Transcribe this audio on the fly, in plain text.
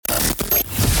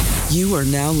You are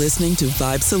now listening to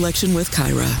Vibe Selection with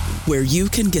Kyra, where you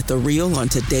can get the real on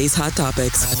today's hot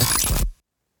topics.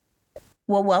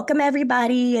 Well, welcome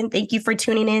everybody, and thank you for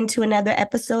tuning in to another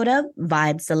episode of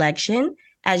Vibe Selection.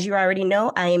 As you already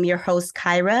know, I am your host,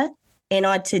 Kyra, and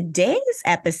on today's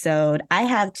episode, I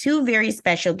have two very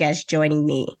special guests joining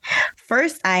me.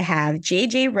 First, I have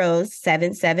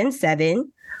JJROSE777,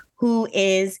 who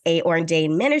is an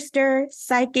ordained minister,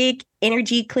 psychic,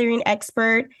 energy clearing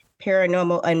expert,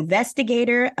 paranormal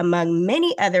investigator, among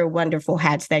many other wonderful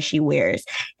hats that she wears.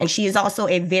 And she is also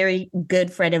a very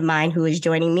good friend of mine who is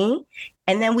joining me.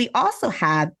 And then we also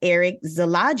have Erick,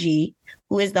 Szilagyi,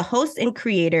 who is the host and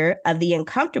creator of the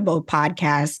Uncomfortable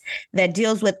podcast that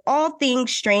deals with all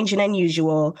things strange and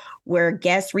unusual, where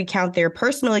guests recount their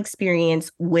personal experience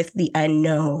with the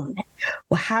unknown.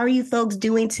 Well, how are you folks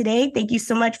doing today? Thank you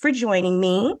so much for joining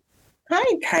me.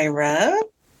 Hi, Kyra.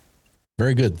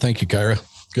 Very good. Thank you, Kyra.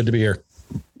 Good to be here.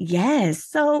 Yes.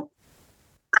 So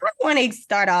I want to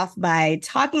start off by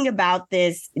talking about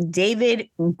this David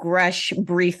Grush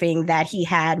briefing that he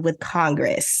had with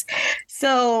Congress.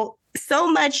 So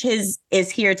much is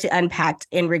here to unpack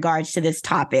in regards to this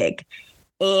topic.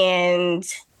 And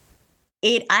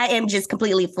I am just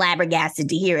completely flabbergasted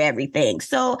to hear everything.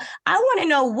 So I want to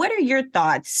know, what are your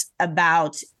thoughts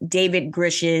about David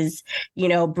Grush's,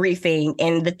 briefing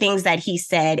and the things that he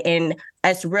said, and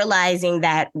us realizing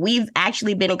that we've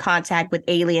actually been in contact with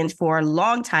aliens for a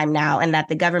long time now, and that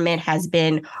the government has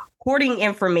been hoarding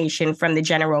information from the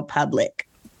general public?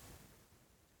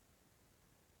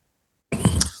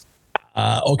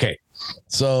 Okay.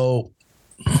 So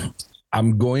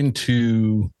I'm going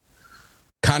to,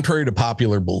 contrary to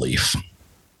popular belief,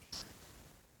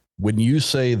 when you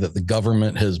say that the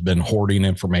government has been hoarding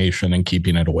information and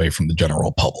keeping it away from the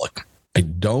general public,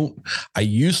 I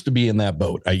used to be in that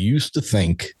boat. I used to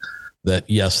think that,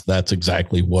 yes, that's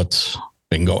exactly what's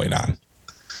been going on.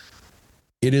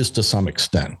 It is to some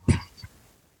extent.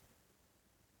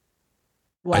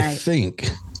 Why?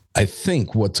 I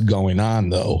think what's going on,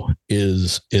 though,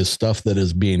 is stuff that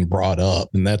is being brought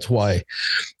up. And that's why,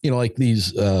 like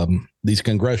these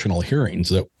congressional hearings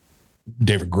that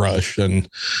David Grush and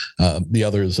the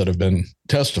others that have been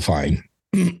testifying,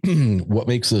 what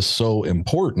makes this so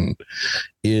important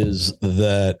is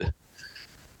that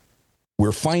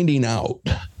we're finding out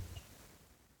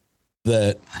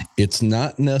that it's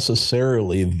not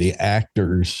necessarily the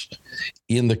actors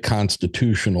in the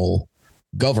constitutional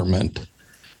government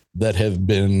that have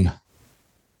been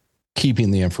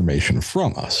keeping the information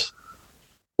from us.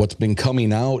 What's been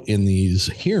coming out in these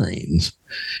hearings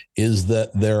is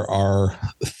that there are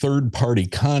third-party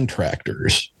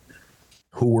contractors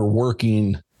who are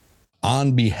working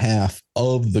on behalf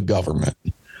of the government,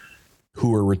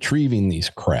 who are retrieving these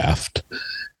craft,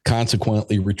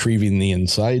 consequently retrieving the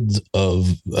insides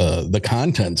of the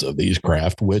contents of these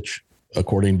craft, which,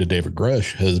 according to David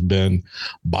Grush, has been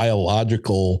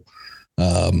biological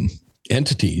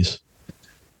entities,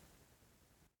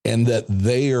 and that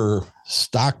they are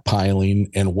stockpiling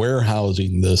and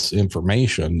warehousing this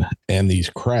information and these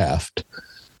craft,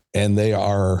 and they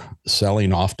are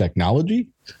selling off technology.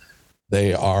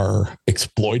 They are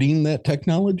exploiting that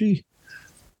technology,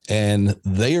 and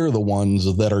they are the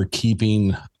ones that are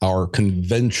keeping our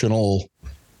conventional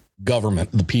government,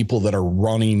 the people that are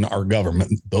running our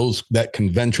government, that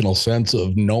conventional sense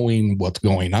of knowing what's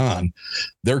going on,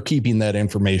 they're keeping that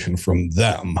information from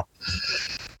them.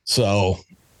 So,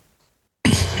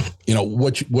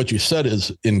 what you said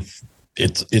is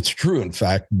it's true, in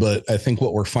fact, but I think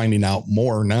what we're finding out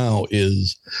more now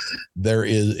is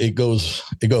it goes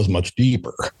much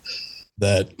deeper,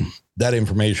 that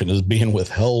information is being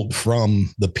withheld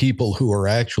from the people who are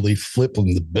actually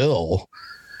flipping the bill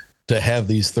to have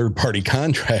these third-party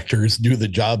contractors do the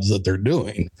jobs that they're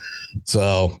doing.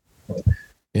 So,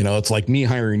 it's like me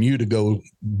hiring you to go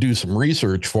do some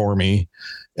research for me,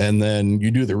 and then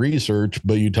you do the research,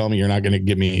 but you tell me you're not going to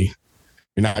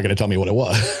tell me what it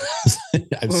was.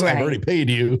 I've already paid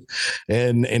you,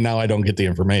 and now I don't get the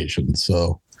information.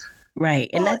 So, right.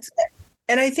 And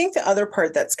and I think the other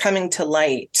part that's coming to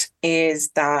light is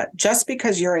that just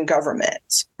because you're in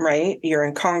government, right? You're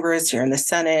in Congress, you're in the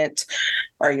Senate,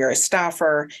 or you're a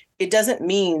staffer, it doesn't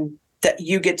mean that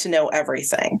you get to know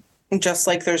everything. Just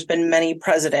like there's been many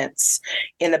presidents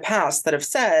in the past that have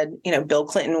said, Bill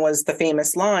Clinton was the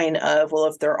famous line of, well,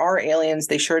 if there are aliens,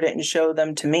 they sure didn't show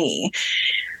them to me.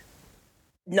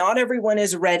 Not everyone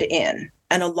is read in.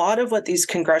 And a lot of what these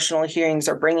congressional hearings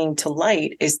are bringing to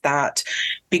light is that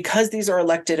because these are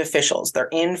elected officials, they're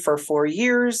in for 4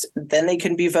 years, then they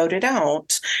can be voted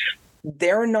out.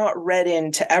 They're not read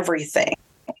into everything.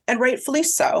 And rightfully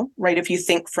so, right? If you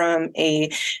think from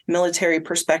a military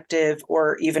perspective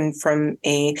or even from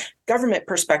a government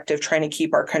perspective, trying to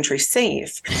keep our country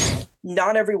safe,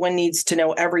 not everyone needs to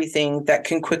know everything that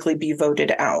can quickly be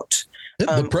voted out.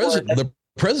 The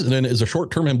president is a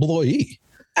short-term employee.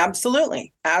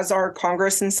 Absolutely, as are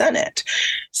Congress and Senate.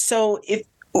 So if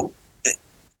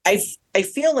I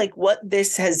feel like what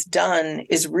this has done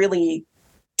is really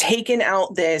taken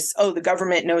out this, oh, the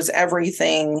government knows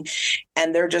everything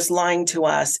and they're just lying to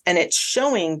us. And it's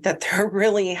showing that there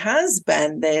really has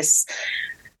been this,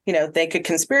 thank a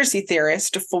conspiracy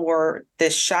theorist for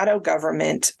this shadow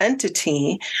government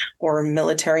entity or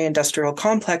military industrial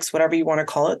complex, whatever you want to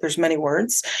call it. There's many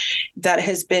words that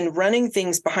has been running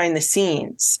things behind the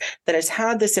scenes, that has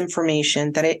had this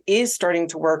information, that it is starting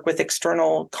to work with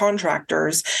external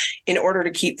contractors in order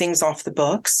to keep things off the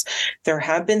books. There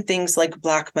have been things like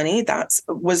black money that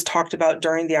was talked about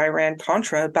during the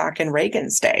Iran-Contra back in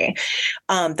Reagan's day.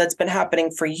 That's been happening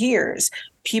for years.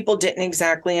 People didn't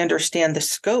exactly understand the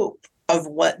scope of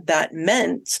what that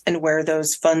meant and where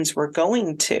those funds were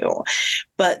going to.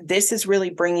 But this is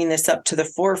really bringing this up to the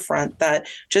forefront, that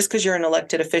just because you're an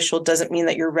elected official doesn't mean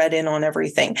that you're read in on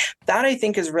everything. That, I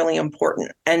think, is really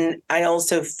important. And I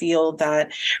also feel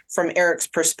that from Erick's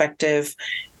perspective,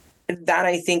 that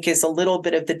I think is a little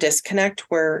bit of the disconnect,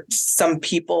 where some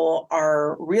people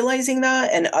are realizing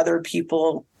that and other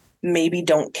people maybe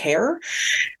don't care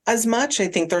as much. I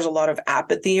think there's a lot of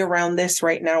apathy around this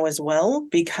right now as well,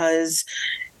 because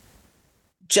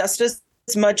just as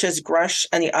much as Grush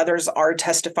and the others are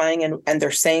testifying and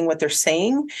they're saying what they're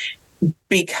saying,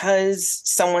 because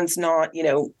someone's not,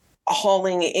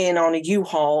 hauling in on a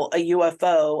U-Haul, a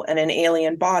UFO, and an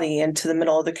alien body into the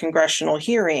middle of the congressional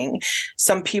hearing,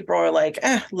 some people are like,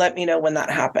 let me know when that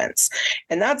happens.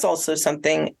 And that's also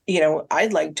something,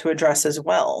 I'd like to address as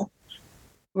well.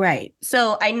 Right.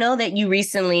 So I know that you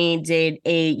recently did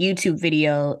a YouTube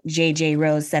video,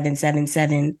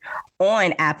 JJROSE777,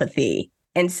 on apathy.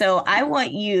 And so I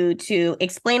want you to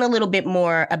explain a little bit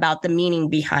more about the meaning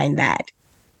behind that.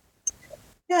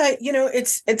 Yeah,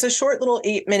 it's a short little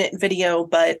 8-minute video,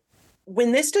 but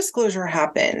when this disclosure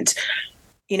happened,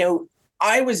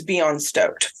 I was beyond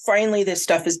stoked. Finally, this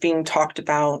stuff is being talked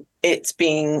about. It's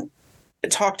being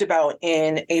talked about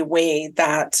in a way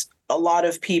that a lot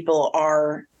of people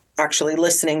are actually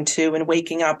listening to and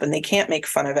waking up, and they can't make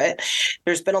fun of it.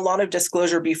 There's been a lot of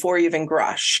disclosure before even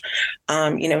Grush.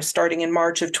 Starting in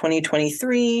March of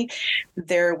 2023,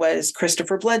 there was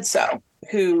Christopher Bledsoe,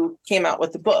 who came out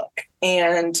with the book.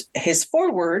 And his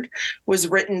foreword was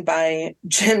written by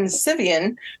Jim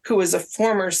Sivian, who was a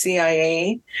former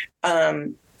CIA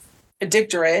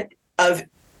directorate of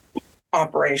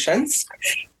operations.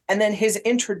 And then his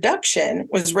introduction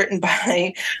was written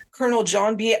by Colonel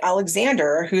John B.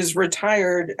 Alexander, who's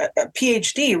retired, a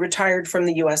PhD, retired from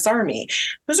the U.S. Army.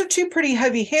 Those are two pretty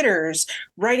heavy hitters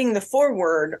writing the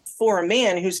foreword for a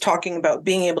man who's talking about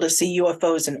being able to see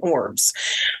UFOs and orbs.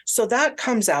 So that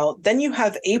comes out. Then you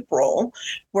have April,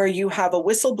 where you have a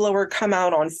whistleblower come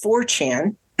out on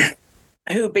 4chan,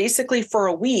 who basically for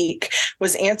a week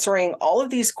was answering all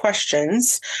of these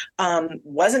questions,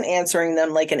 wasn't answering them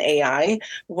like an AI,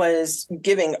 was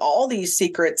giving all these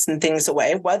secrets and things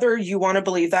away. Whether you want to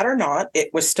believe that or not,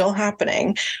 it was still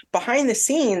happening. Behind the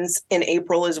scenes in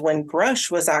April is when Grush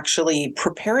was actually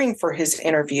preparing for his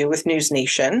interview with News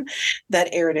Nation that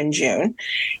aired in June.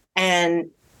 And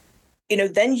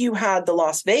then you had the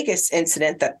Las Vegas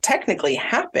incident that technically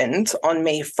happened on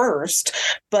May 1st,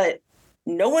 but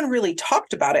no one really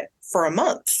talked about it for a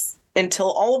month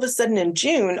until all of a sudden in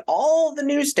June, all the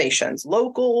news stations,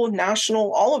 local,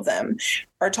 national, all of them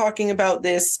are talking about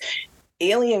this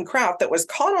alien craft that was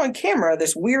caught on camera.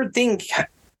 This weird thing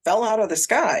fell out of the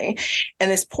sky,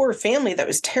 and this poor family that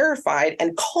was terrified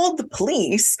and called the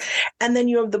police. And then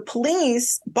you have the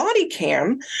police body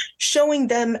cam showing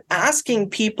them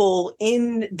asking people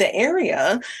in the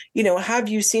area, have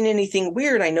you seen anything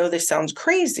weird? I know this sounds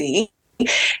crazy.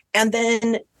 And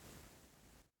then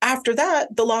after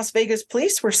that, the Las Vegas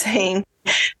police were saying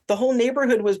the whole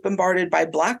neighborhood was bombarded by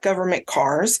black government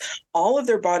cars. All of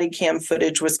their body cam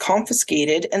footage was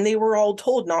confiscated, and they were all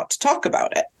told not to talk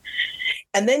about it.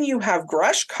 And then you have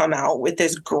Grush come out with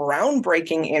this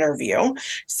groundbreaking interview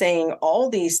saying all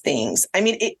these things. I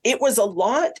mean, it was a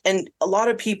lot, and a lot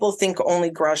of people think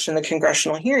only Grush in the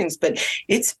congressional hearings, but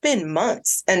it's been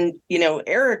months. And,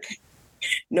 Erick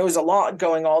knows a lot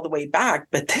going all the way back,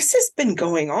 but this has been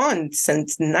going on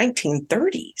since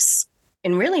 1930s.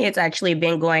 And really, it's actually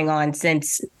been going on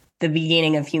since the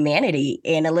beginning of humanity,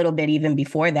 and a little bit even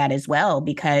before that as well,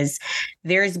 because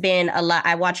there's been a lot.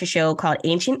 I watch a show called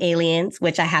Ancient Aliens,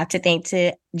 which I have to thank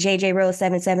to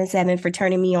JJROSE777 for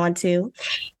turning me on to.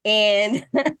 And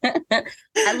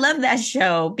I love that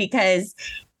show because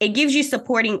it gives you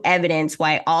supporting evidence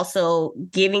while also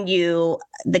giving you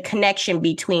the connection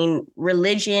between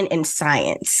religion and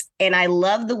science. And I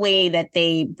love the way that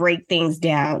they break things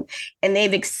down. And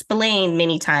they've explained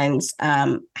many times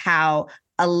how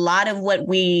a lot of what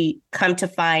we come to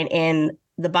find in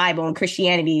the Bible and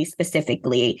Christianity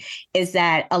specifically is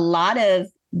that a lot of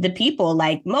the people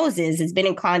like Moses has been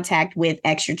in contact with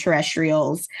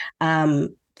extraterrestrials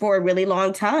for a really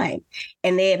long time.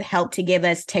 And they have helped to give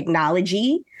us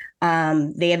technology.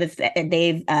 They've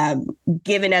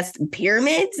given us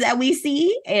pyramids that we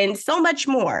see and so much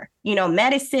more,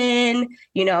 medicine,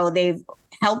 they've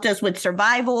helped us with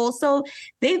survival. So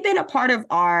they've been a part of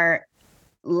our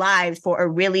lives for a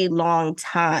really long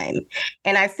time.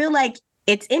 And I feel like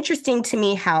it's interesting to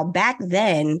me how back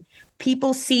then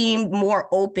people seemed more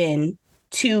open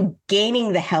to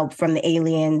gaining the help from the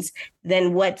aliens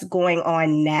than what's going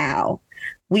on now.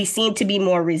 We seem to be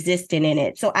more resistant in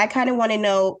it. So I kind of want to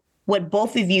know what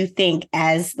both of you think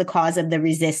as the cause of the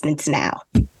resistance now.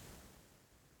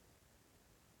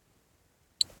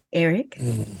 Eric?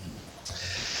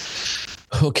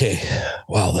 Okay.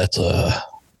 Wow, that's a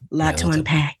lot to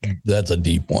unpack. That's a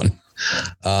deep one.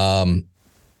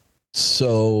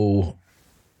 So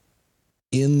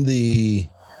in the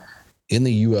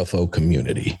UFO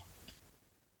community,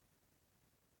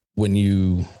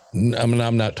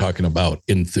 I'm not talking about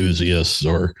enthusiasts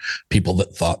or people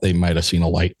that thought they might have seen a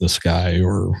light in the sky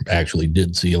or actually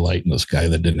did see a light in the sky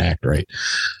that didn't act right.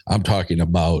 I'm talking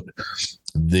about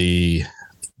the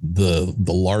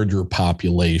larger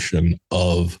population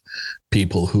of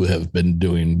people who have been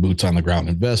doing boots on the ground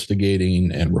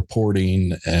investigating and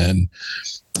reporting and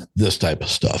this type of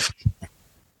stuff.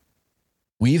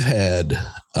 We've had,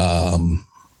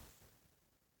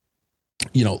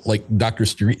 like Dr.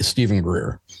 Stephen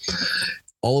Greer,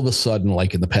 all of a sudden,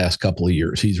 like in the past couple of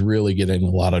years, he's really getting a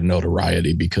lot of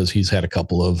notoriety because he's had a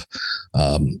couple of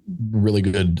really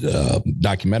good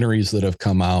documentaries that have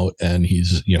come out, and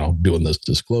he's, doing this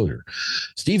disclosure.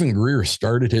 Stephen Greer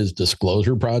started his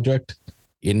disclosure project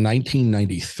in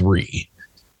 1993.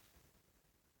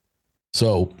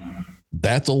 So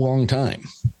that's a long time.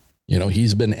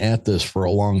 He's been at this for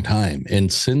a long time.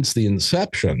 And since the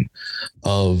inception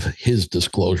of his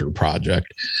disclosure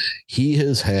project, he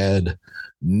has had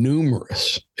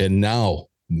numerous and now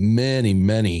many,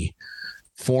 many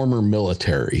former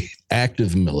military,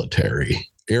 active military,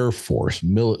 Air Force,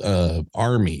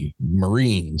 Army,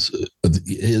 Marines,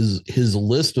 his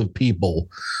list of people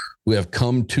who have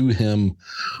come to him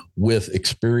with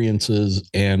experiences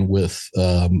and with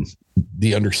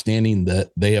the understanding that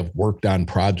they have worked on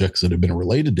projects that have been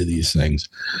related to these things.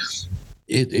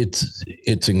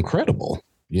 It's incredible.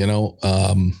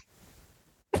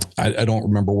 I don't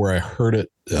remember where I heard it,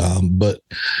 but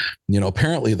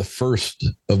apparently the first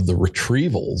of the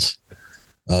retrievals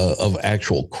of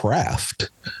actual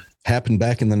craft happened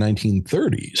back in the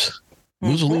 1930s.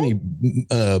 Mussolini,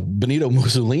 Benito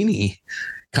Mussolini,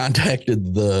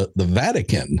 contacted the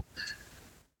Vatican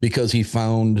because he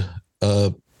found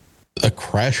a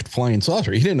crashed flying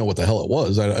saucer. He didn't know what the hell it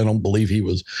was. I don't believe he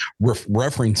was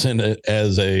referencing it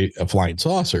as a flying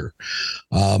saucer.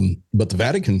 But the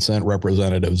Vatican sent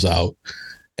representatives out,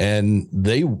 and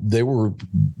they were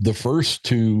the first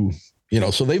to,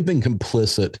 so they've been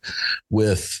complicit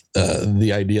with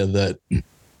the idea that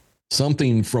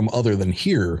something from other than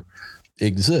here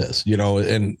exists,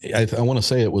 and I want to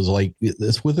say it was like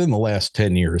it's within the last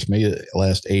 10 years, maybe the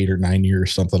last 8 or 9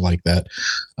 years, something like that.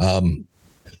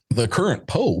 The current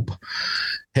Pope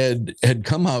had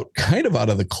come out kind of out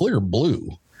of the clear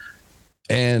blue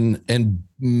and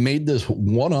made this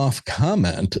one-off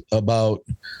comment about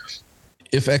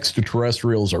if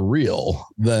extraterrestrials are real,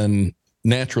 then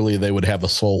naturally they would have a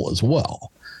soul as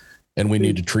well. And we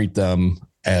need to treat them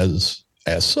as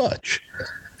such.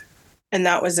 And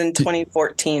that was in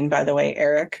 2014, by the way,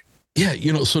 Eric. Yeah,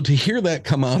 so to hear that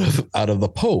come out of the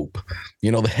Pope,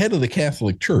 the head of the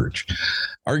Catholic Church,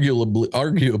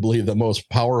 arguably the most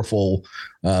powerful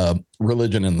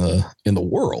religion in the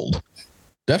world,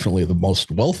 definitely the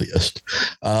most wealthiest.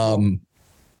 To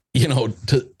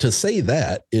say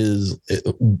that is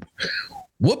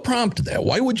what prompted that?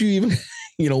 Why would you even,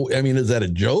 is that a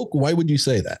joke? Why would you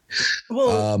say that?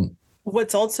 Well,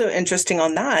 what's also interesting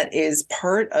on that is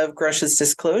part of Grush's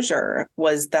disclosure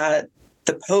was that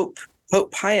the Pope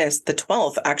Pope Pius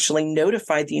XII actually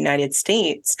notified the United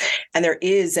States, and there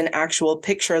is an actual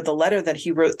picture of the letter that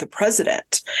he wrote the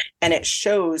president, and it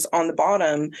shows on the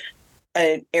bottom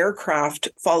an aircraft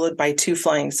followed by 2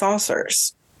 flying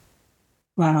saucers.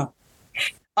 Wow.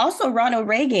 Also, Ronald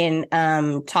Reagan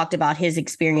talked about his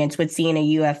experience with seeing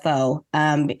a UFO.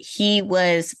 He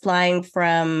was flying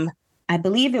from, I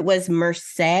believe it was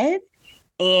Merced,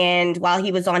 and while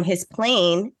he was on his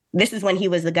plane, this is when he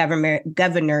was the governor,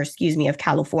 of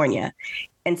California.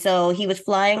 And so he was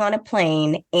flying on a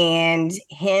plane, and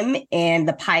him and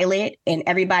the pilot and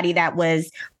everybody that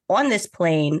was on this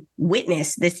plane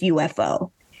witnessed this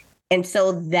UFO. And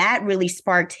so that really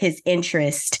sparked his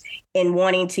interest in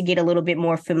wanting to get a little bit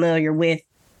more familiar with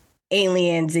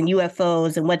aliens and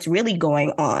UFOs and what's really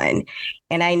going on.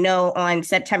 And I know on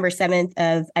September 7th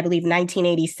of, I believe,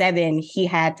 1987, he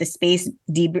had the space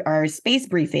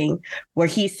briefing where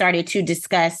he started to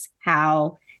discuss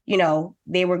how,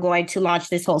 they were going to launch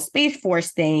this whole Space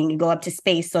Force thing and go up to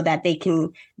space so that they can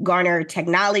garner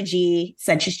technology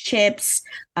such as chips,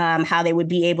 how they would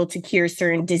be able to cure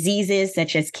certain diseases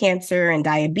such as cancer and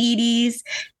diabetes,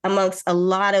 amongst a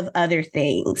lot of other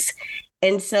things.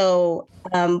 And so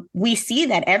we see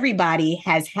that everybody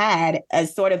has had a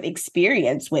sort of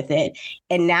experience with it.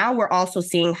 And now we're also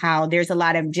seeing how there's a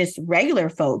lot of just regular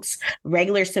folks,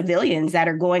 regular civilians that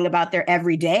are going about their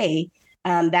everyday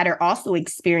that are also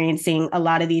experiencing a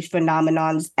lot of these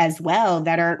phenomenons as well,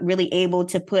 that aren't really able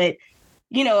to put,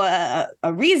 a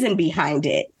reason behind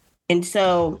it. And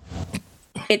so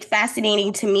it's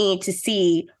fascinating to me to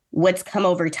see what's come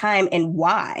over time and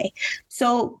why.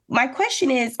 So my question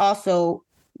is also,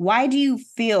 why do you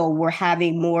feel we're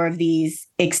having more of these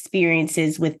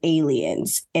experiences with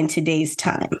aliens in today's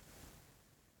time?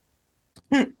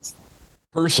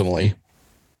 Personally,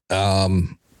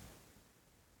 I'm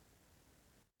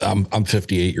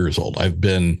 58 years old. I've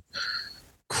been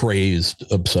crazed,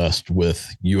 obsessed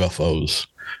with UFOs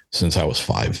since I was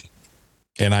 5.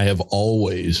 And I have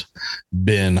always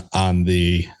been on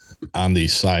the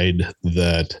side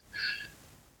that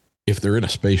if they're in a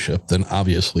spaceship, then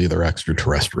obviously they're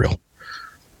extraterrestrial.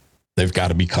 They've got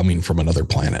to be coming from another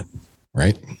planet,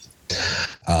 right?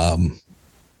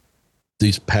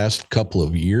 These past couple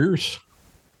of years,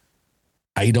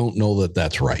 I don't know that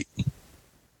that's right.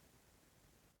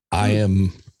 I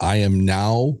am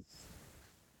now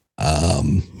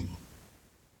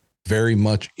very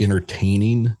much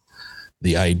entertaining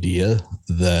the idea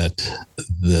that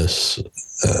this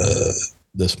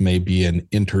may be an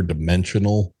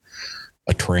interdimensional,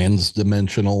 a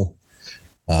transdimensional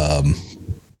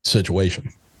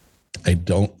situation. I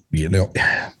don't,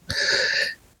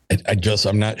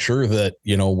 I'm not sure that,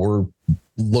 we're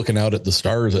looking out at the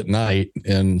stars at night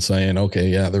and saying, okay,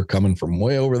 yeah, they're coming from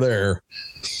way over there.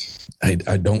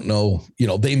 I don't know,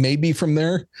 they may be from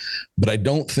there, but I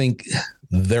don't think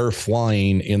they're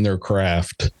flying in their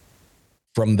craft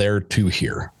from there to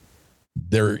here.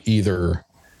 They're either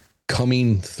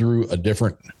coming through a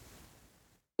different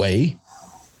way,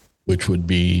 which would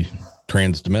be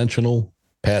transdimensional,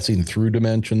 passing through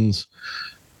dimensions,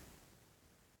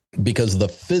 because the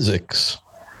physics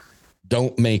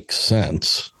don't make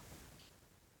sense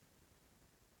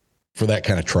for that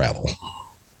kind of travel.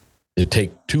 It'd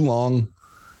take too long,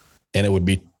 and it would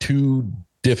be too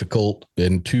difficult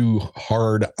and too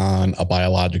hard on a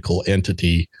biological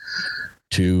entity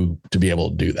to be able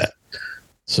to do that.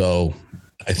 So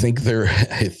I think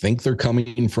they're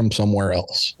coming from somewhere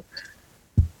else.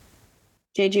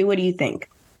 JJ, what do you think?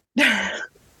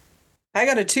 I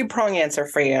got a 2-prong answer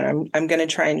for you, and I'm going to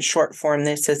try and short form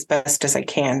this as best as I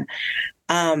can.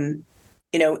 In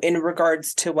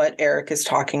regards to what Erick is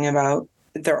talking about,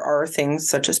 there are things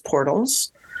such as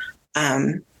portals.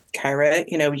 Kyra,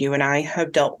 you and I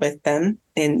have dealt with them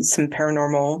in some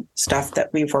paranormal stuff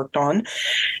that we've worked on.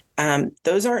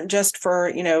 Those aren't just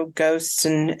for, ghosts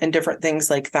and different things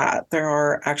like that. There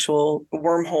are actual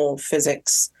wormhole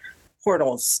physics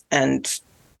portals. And,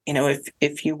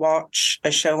 if you watch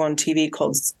a show on TV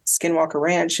called Skinwalker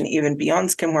Ranch, and even beyond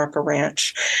Skinwalker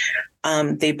Ranch,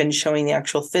 they've been showing the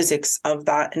actual physics of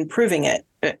that and proving it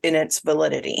in its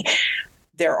validity.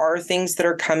 There are things that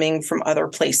are coming from other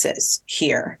places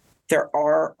here. There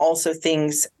are also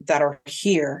things that are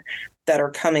here that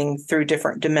are coming through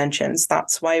different dimensions.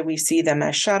 That's why we see them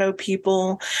as shadow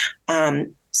people.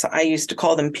 So I used to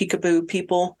call them peekaboo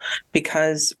people,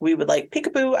 because we would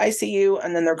peekaboo, I see you,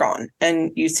 and then they're gone.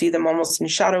 And you see them almost in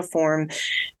shadow form.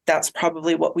 That's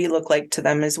probably what we look like to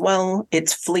them as well.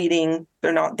 It's fleeting.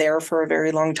 They're not there for a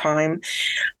very long time.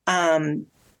 So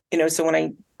when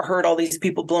I heard all these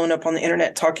people blowing up on the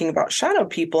internet talking about shadow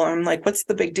people. I'm like, what's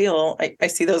the big deal? I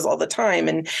see those all the time,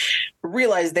 and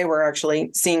realized they were actually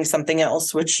seeing something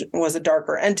else, which was a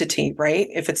darker entity, right?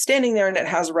 If it's standing there and it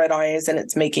has red eyes and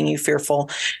it's making you fearful,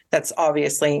 that's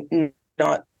obviously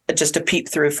not just a peep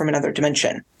through from another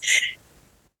dimension.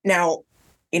 Now,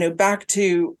 back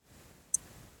to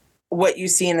what you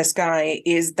see in the sky,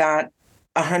 is that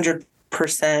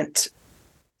 100%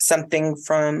 something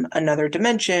from another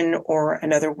dimension or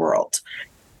another world?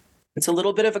 It's a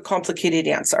little bit of a complicated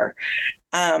answer.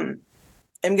 I'm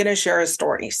going to share a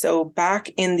story. So back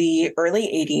in the early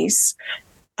 80s,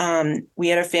 we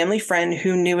had a family friend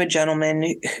who knew a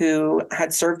gentleman who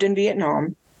had served in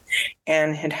Vietnam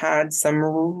and had had some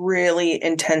really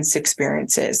intense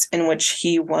experiences in which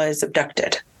he was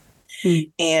abducted.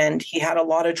 And he had a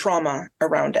lot of trauma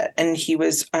around it. And he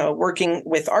was working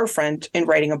with our friend in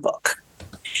writing a book.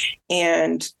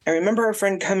 And I remember our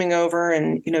friend coming over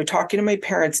and, talking to my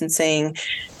parents and saying,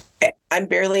 I'm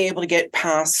barely able to get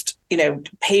past,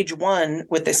 page 1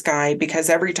 with this guy, because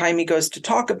every time he goes to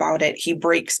talk about it, he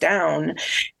breaks down,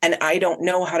 and I don't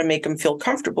know how to make him feel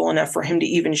comfortable enough for him to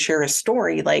even share a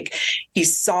story. Like,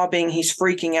 he's sobbing, he's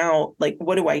freaking out. Like,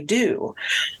 what do I do?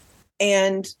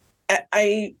 And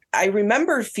I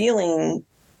remember feeling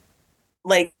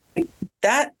like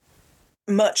that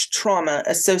much trauma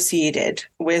associated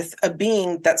with a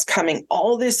being that's coming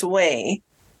all this way,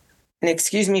 and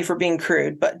excuse me for being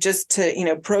crude, but just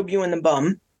to, probe you in the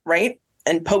bum, right?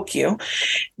 And poke you,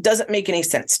 doesn't make any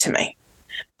sense to me.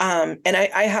 And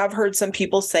I have heard some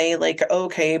people say, like,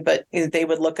 okay, but they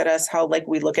would look at us how like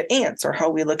we look at ants or how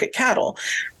we look at cattle.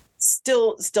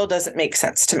 Still doesn't make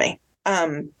sense to me.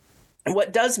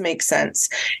 What does make sense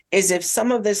is if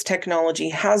some of this technology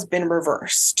has been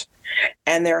reversed,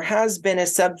 and there has been a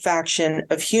subfaction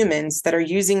of humans that are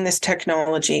using this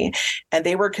technology, and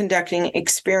they were conducting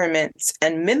experiments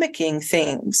and mimicking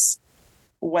things,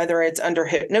 whether it's under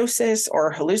hypnosis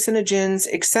or hallucinogens,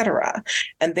 etc.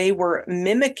 And they were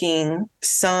mimicking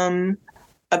some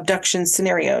abduction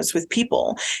scenarios with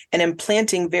people and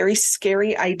implanting very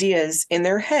scary ideas in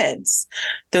their heads.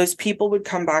 Those people would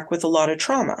come back with a lot of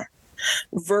trauma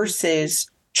versus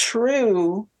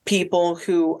true people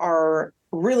who are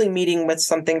really meeting with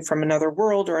something from another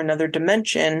world or another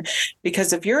dimension.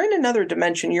 Because if you're in another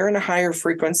dimension, you're in a higher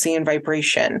frequency and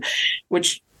vibration,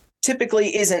 which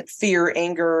typically isn't fear,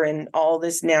 anger, and all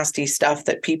this nasty stuff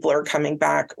that people are coming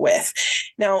back with.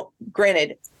 Now,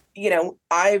 granted,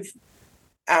 I've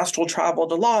astral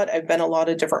traveled a lot. I've been a lot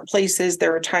of different places.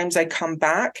 There are times I come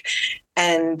back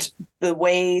and the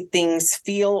way things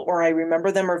feel or I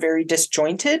remember them are very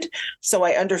disjointed. So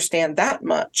I understand that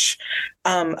much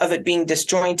of it being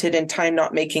disjointed and time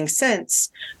not making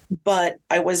sense. But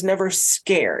I was never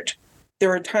scared. There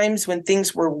were times when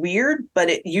things were weird, but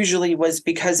it usually was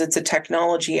because it's a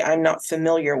technology I'm not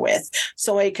familiar with.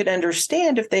 So I could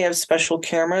understand if they have special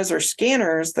cameras or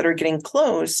scanners that are getting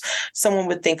close, someone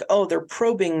would think, oh, they're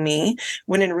probing me,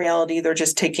 when in reality, they're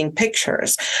just taking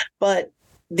pictures. But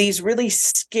these really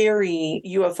scary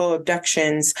UFO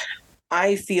abductions,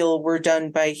 I feel, were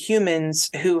done by humans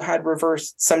who had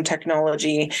reversed some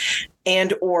technology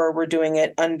and or were doing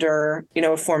it under,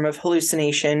 a form of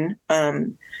hallucinogens,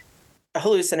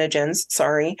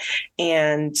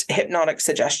 and hypnotic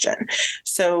suggestion.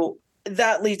 So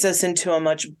that leads us into a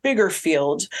much bigger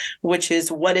field, which is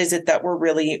what is it that we're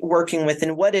really working with,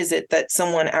 and what is it that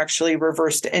someone actually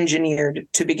reversed engineered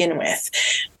to begin with?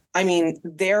 I mean,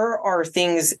 there are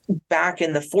things back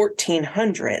in the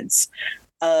 1400s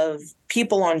of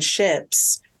people on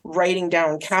ships writing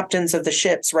down, captains of the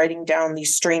ships writing down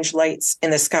these strange lights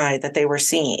in the sky that they were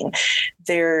seeing.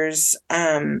 There's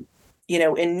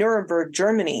in Nuremberg,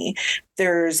 Germany,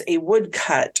 there's a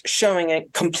woodcut showing a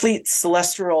complete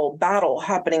celestial battle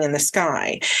happening in the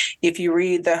sky. If you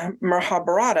read the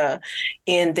Mahabharata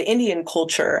in the Indian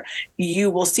culture, you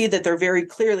will see that they're very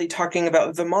clearly talking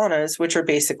about Vimanas, which are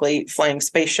basically flying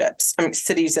spaceships,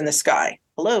 cities in the sky.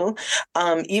 Hello.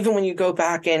 Even when you go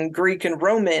back in Greek and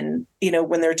Roman,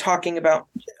 when they're talking about,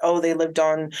 they lived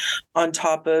on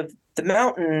top of the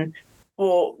mountain.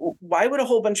 Well, why would a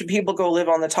whole bunch of people go live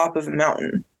on the top of a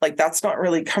mountain? Like, that's not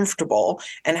really comfortable.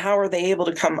 And how are they able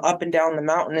to come up and down the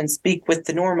mountain and speak with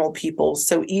the normal people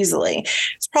so easily?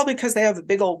 It's probably because they have a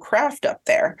big old craft up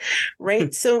there,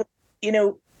 right? So,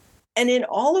 and in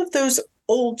all of those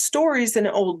old stories and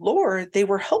old lore, they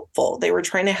were helpful. They were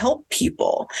trying to help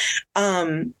people.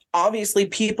 Obviously,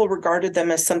 people regarded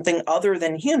them as something other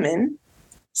than human.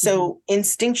 So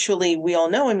instinctually, we all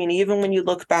know, even when you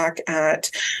look back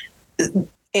at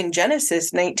in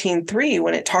Genesis 19:3,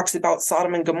 when it talks about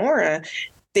Sodom and Gomorrah,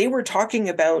 they were talking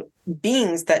about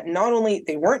beings that not only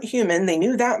they weren't human, they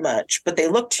knew that much, but they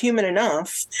looked human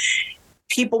enough.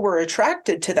 People were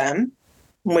attracted to them,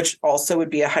 which also would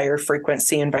be a higher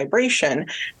frequency and vibration.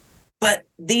 But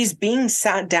these beings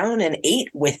sat down and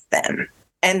ate with them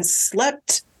and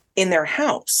slept in their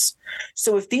house.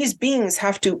 So if these beings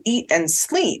have to eat and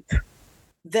sleep,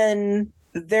 then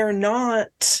there's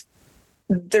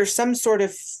some sort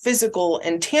of physical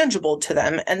and tangible to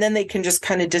them, and then they can just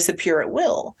kind of disappear at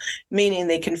will, meaning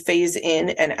they can phase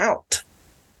in and out.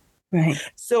 Right.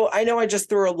 So I know I just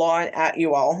threw a lot at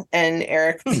you all, and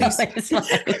Eric, please. No, it's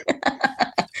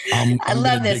fine. I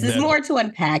love this. There's more to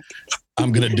unpack.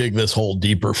 I'm going to dig this hole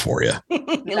deeper for you.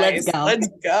 Let's go. Let's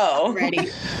go. I'm ready.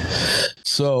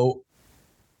 So,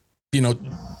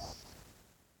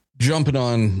 jumping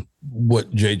on what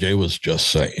JJ was just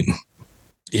saying,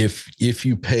 if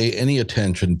you pay any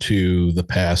attention to the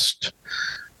past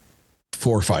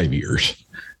 4 or 5 years,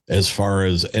 as far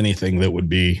as anything that would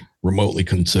be remotely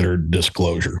considered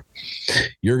disclosure,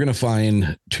 you're going to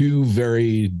find two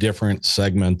very different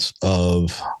segments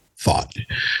of thought.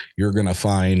 You're going to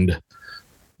find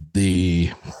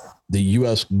the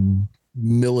U.S.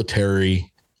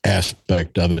 military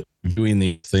aspect of it, doing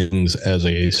these things as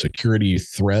a security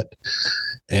threat,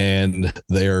 and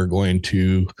they are going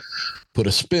to put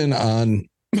a spin on,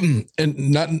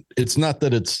 and it's not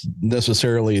that it's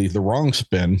necessarily the wrong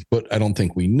spin, but I don't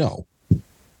think we know.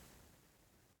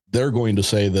 They're going to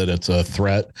say that it's a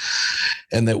threat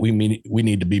and that we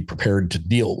need to be prepared to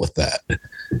deal with that.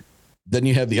 Then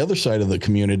you have the other side of the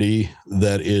community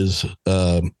that is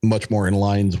much more in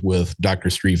lines with Dr.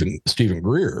 Stephen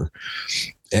Greer,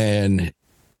 and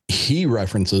he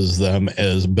references them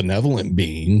as benevolent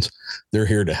beings. They're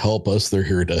here to help us. They're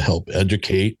here to help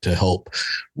educate, to help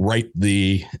right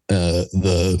the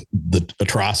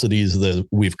atrocities that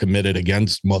we've committed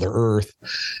against Mother Earth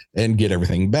and get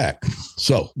everything back.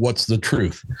 So what's the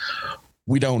truth?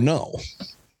 We don't know.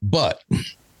 But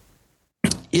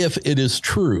if it is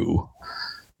true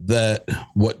that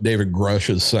what David Grush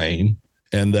is saying,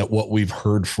 and that what we've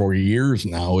heard for years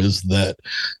now, is that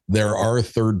there are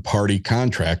third-party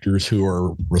contractors who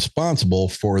are responsible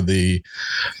for the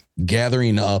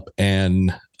gathering up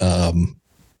and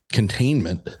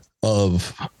containment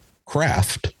of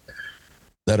craft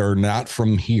that are not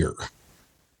from here.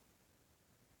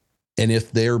 And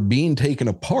if they're being taken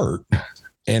apart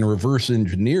and reverse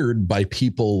engineered by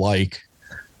people like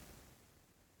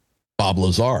Bob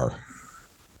Lazar,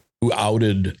 who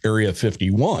outed Area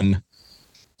 51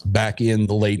 back in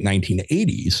the late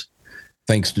 1980s,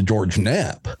 thanks to George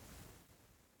Knapp.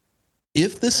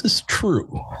 If this is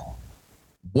true,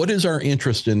 what is our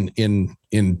interest in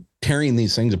tearing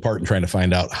these things apart and trying to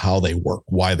find out how they work,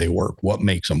 why they work, what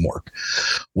makes them work?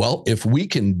 Well, if we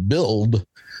can build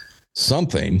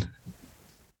something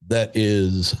that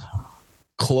is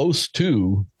close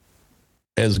to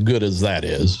as good as that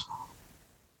is,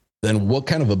 then what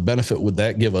kind of a benefit would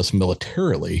that give us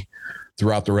militarily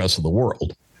throughout the rest of the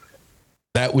world?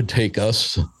 That would take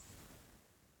us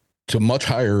to much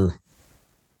higher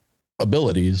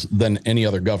abilities than any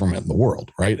other government in the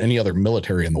world, right? Any other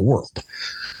military in the world.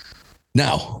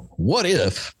 Now, what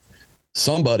if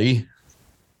somebody,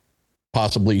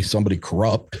 possibly somebody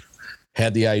corrupt,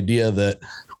 had the idea that,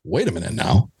 wait a minute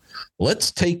now,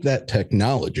 let's take that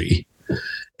technology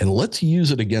and let's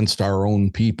use it against our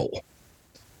own people.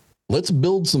 Let's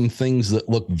build some things that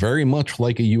look very much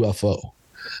like a UFO,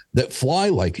 that fly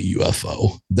like a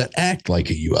UFO, that act like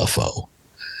a UFO.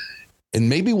 And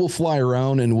maybe we'll fly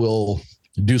around and we'll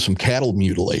do some cattle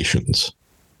mutilations.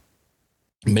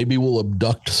 Maybe we'll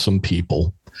abduct some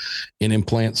people and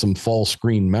implant some false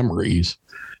screen memories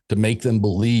to make them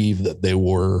believe that they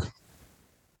were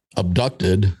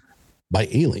abducted by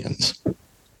aliens.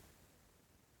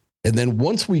 And then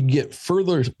once we get far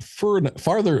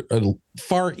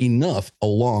enough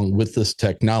along with this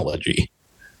technology,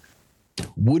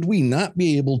 would we not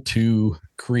be able to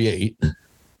create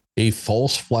a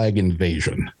false flag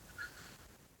invasion?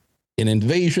 An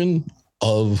invasion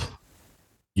of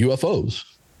UFOs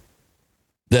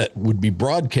that would be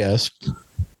broadcast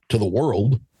to the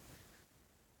world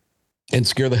and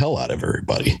scare the hell out of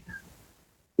everybody.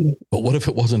 But what if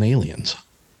it wasn't aliens?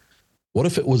 What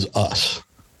if it was us?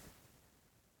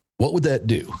 What would that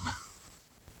do?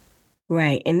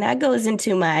 Right. And that goes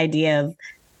into my idea of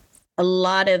a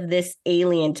lot of this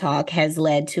alien talk has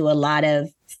led to a lot of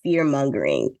fear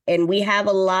mongering. And we have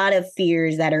a lot of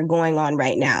fears that are going on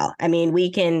right now. I mean,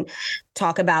 we can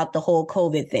talk about the whole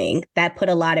COVID thing that put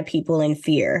a lot of people in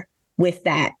fear with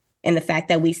that. And the fact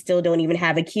that we still don't even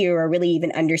have a cure or really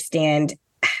even understand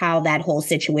how that whole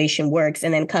situation works.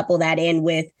 And then couple that in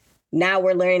with now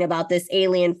we're learning about this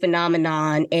alien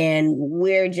phenomenon and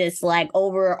we're just like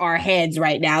over our heads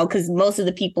right now because most of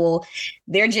the people,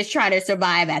 they're just trying to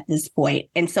survive at this point.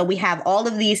 And so we have all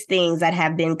of these things that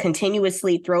have been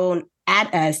continuously thrown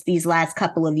at us these last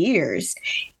couple of years.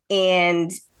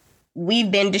 And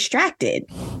we've been distracted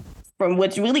from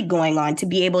what's really going on to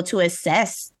be able to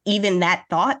assess even that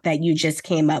thought that you just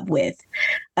came up with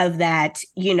of that,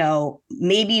 you know,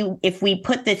 maybe if we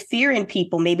put this fear in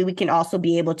people, maybe we can also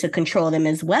be able to control them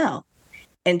as well.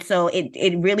 And so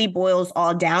it really boils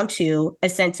all down to a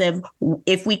sense of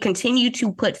if we continue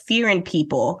to put fear in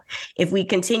people, if we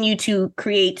continue to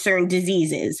create certain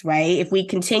diseases, right? If we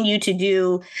continue to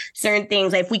do certain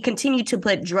things, like if we continue to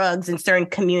put drugs in certain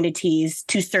communities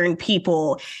to certain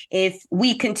people, if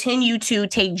we continue to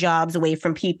take jobs away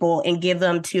from people and give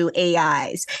them to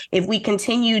AIs, if we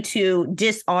continue to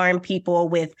disarm people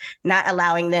with not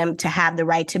allowing them to have the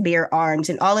right to bear arms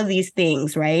and all of these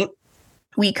things, right?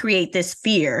 We create this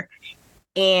fear,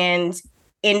 and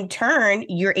in turn,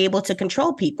 you're able to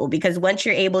control people because once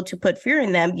you're able to put fear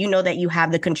in them, you know that you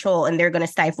have the control and they're going to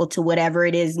stifle to whatever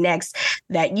it is next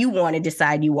that you want to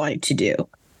decide you wanted to do.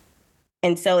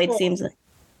 And so it seems like.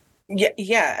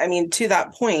 Yeah. I mean, to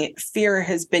that point, fear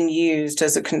has been used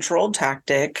as a control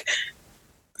tactic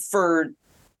for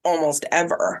almost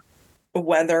ever,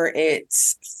 whether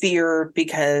it's fear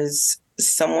because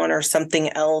someone or something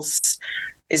else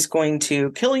is going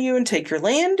to kill you and take your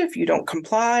land if you don't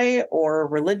comply, or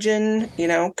religion, you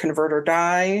know, convert or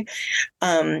die,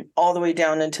 all the way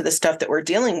down into the stuff that we're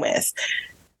dealing with.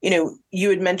 You know, you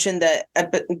had mentioned that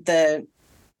the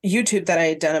YouTube that I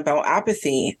had done about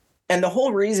apathy. And the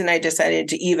whole reason I decided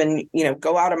to even, you know,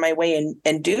 go out of my way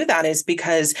and do that is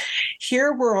because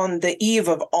here we're on the eve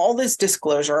of all this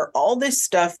disclosure, all this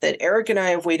stuff that Erick and I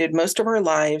have waited most of our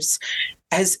lives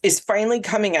is finally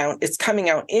coming out. It's coming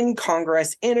out in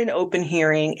Congress in an open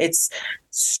hearing. It's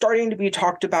starting to be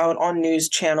talked about on news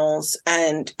channels,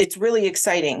 and it's really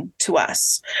exciting to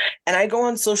us. And I go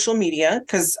on social media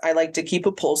because I like to keep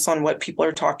a pulse on what people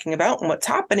are talking about and what's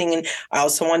happening. And I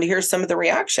also want to hear some of the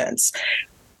reactions.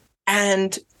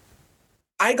 And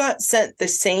I got sent the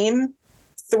same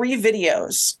 3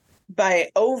 videos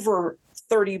by over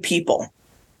 30 people.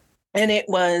 And it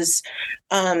was,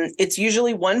 it's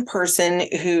usually one person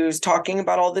who's talking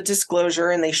about all the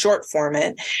disclosure and they short form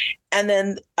it. And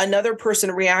then another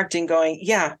person reacting going,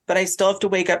 yeah, but I still have to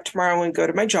wake up tomorrow and go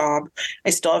to my job. I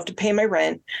still have to pay my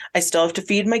rent. I still have to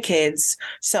feed my kids.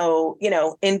 So, you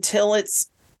know, until it's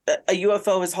a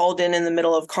UFO is hauled in the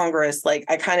middle of Congress, like,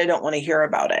 I kind of don't want to hear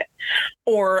about it.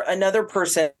 Or another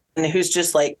person who's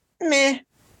just like, meh.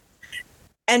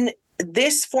 And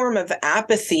this form of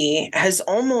apathy has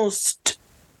almost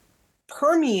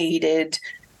permeated,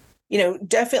 you know,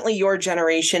 definitely your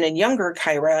generation and younger,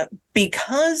 Kyra,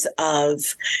 because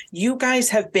of you guys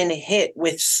have been hit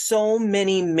with so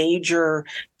many major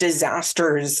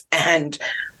disasters and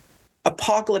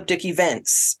apocalyptic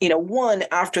events, you know, one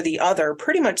after the other,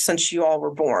 pretty much since you all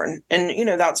were born. And, you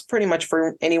know, that's pretty much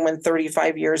for anyone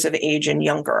 35 years of age and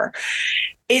younger.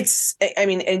 It's, I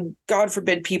mean, and God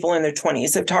forbid people in their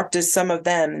 20s. I've talked to some of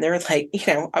them and they're like, you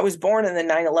know, I was born and then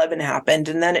 9/11 happened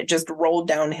and then it just rolled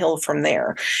downhill from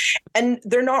there. And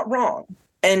they're not wrong.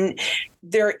 And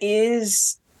there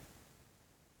is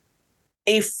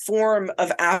a form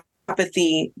of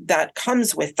apathy that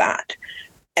comes with that.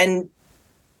 And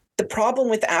the problem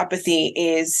with apathy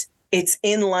is it's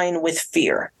in line with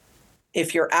fear.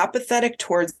 If you're apathetic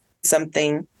towards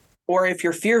something, or if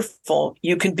you're fearful,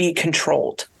 you can be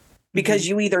controlled because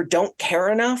you either don't care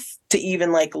enough to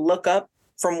even like look up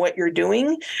from what you're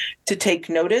doing to take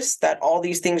notice that all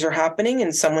these things are happening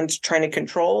and someone's trying to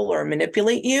control or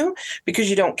manipulate you because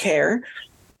you don't care,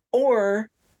 or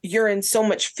you're in so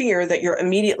much fear that you're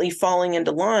immediately falling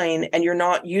into line and you're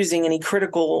not using any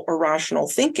critical or rational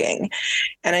thinking.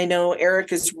 And I know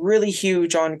Erick is really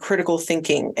huge on critical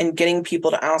thinking and getting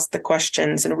people to ask the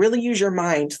questions and really use your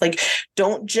mind. Like,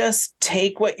 don't just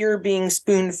take what you're being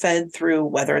spoon-fed through,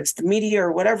 whether it's the media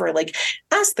or whatever. Like,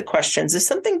 ask the questions. If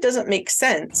something doesn't make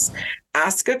sense,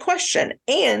 ask a question.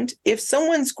 And if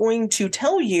someone's going to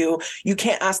tell you you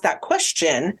can't ask that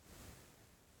question,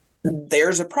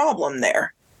 there's a problem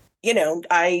there. You know,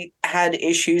 I had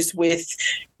issues with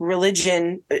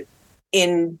religion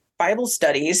in Bible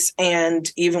studies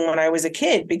and even when I was a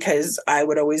kid, because I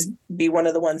would always be one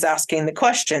of the ones asking the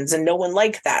questions and no one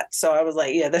liked that. So I was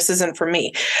like, yeah, this isn't for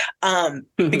me.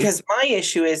 Because my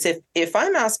issue is if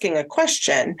I'm asking a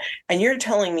question and you're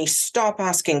telling me stop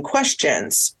asking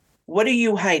questions, what are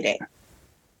you hiding?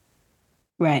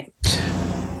 Right.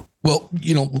 Well,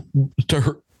 you know,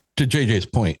 to JJ's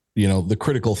point, you know, the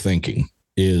critical thinking.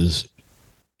 is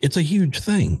it's a huge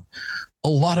thing. A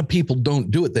lot of people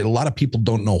don't do it. A lot of people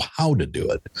don't know how to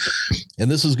do it. And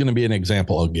this is going to be an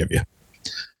example I'll give you.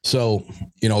 So,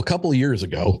 a couple of years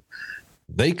ago,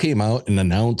 they came out and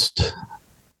announced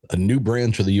a new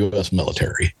branch of the U.S.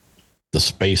 military, the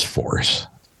Space Force.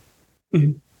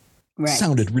 Mm-hmm. Right.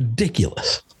 Sounded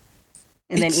ridiculous.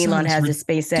 And then Elon has a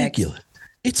SpaceX. Ridiculous.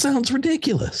 It sounds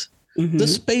ridiculous. Mm-hmm. The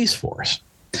Space Force.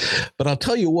 But I'll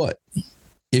tell you what,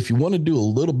 if you want to do a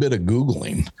little bit of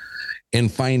Googling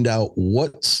and find out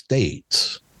what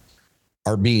states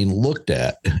are being looked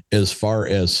at as far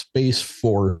as Space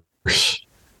Force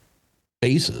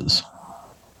bases,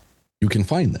 you can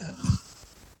find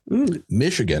that.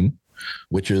 Michigan,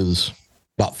 which is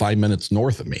about 5 minutes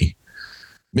north of me,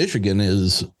 Michigan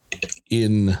is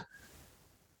in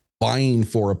vying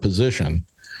for a position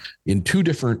in two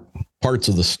different parts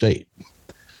of the state.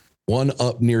 One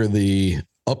up near the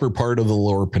upper part of the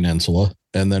Lower Peninsula,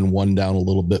 and then one down a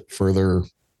little bit further,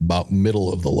 about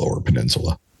middle of the Lower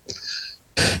Peninsula.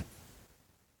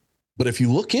 But if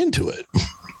you look into it,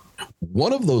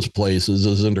 one of those places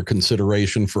is under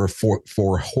consideration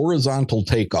for horizontal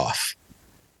takeoff.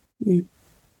 Mm.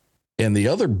 And the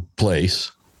other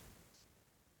place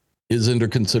is under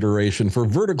consideration for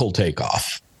vertical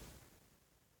takeoff.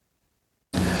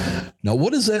 Now,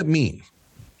 what does that mean?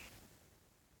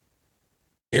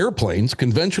 Airplanes,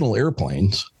 conventional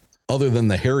airplanes, other than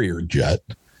the Harrier jet,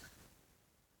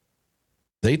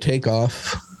 they take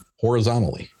off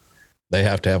horizontally. They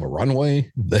have to have a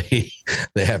runway. They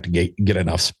have to get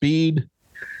enough speed,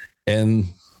 and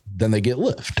then they get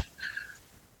lift.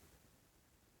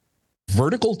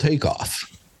 Vertical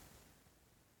takeoff.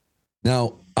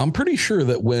 Now, I'm pretty sure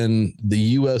that when the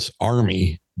U.S.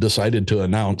 Army decided to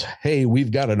announce, hey,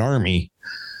 we've got an army,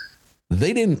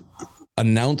 they didn't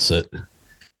announce it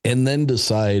and then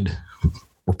decide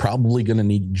we're probably going to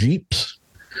need Jeeps.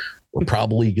 We're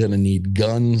probably going to need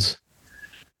guns.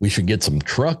 We should get some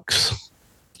trucks,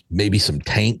 maybe some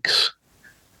tanks,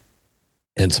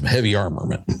 and some heavy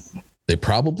armament. They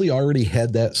probably already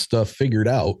had that stuff figured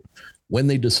out when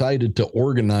they decided to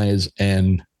organize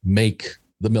and make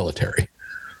the military.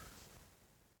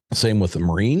 Same with the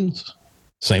Marines.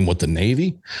 Same with the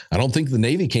Navy. I don't think the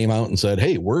Navy came out and said,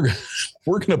 hey, we're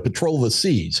going to patrol the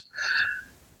seas.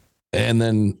 And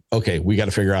then, okay, we got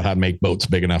to figure out how to make boats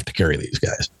big enough to carry these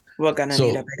guys. We're going to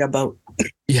need a bigger boat.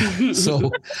 Yeah.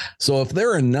 So if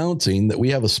they're announcing that we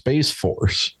have a Space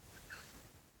Force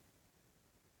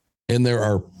and there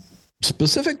are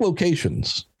specific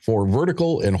locations for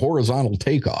vertical and horizontal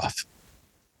takeoff,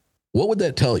 what would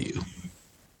that tell you?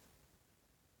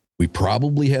 We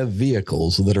probably have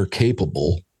vehicles that are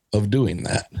capable of doing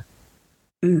that.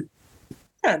 Mm.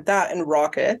 Yeah, that and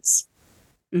rockets.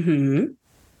 Mm-hmm.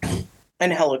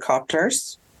 And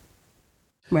helicopters.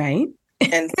 Right.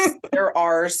 And there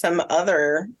are some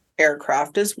other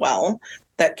aircraft as well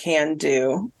that can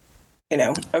do,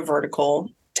 a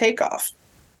vertical takeoff.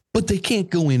 But they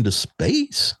can't go into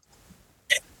space.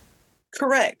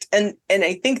 Correct. And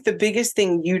I think the biggest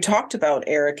thing you talked about,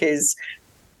 Eric, is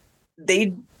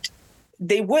they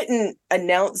wouldn't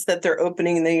announce that they're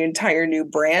opening the entire new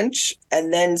branch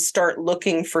and then start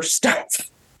looking for stuff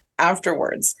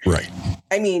afterwards. Right.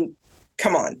 I mean,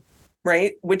 come on.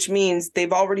 Right. Which means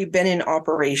they've already been in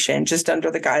operation just under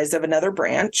the guise of another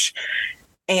branch.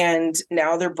 And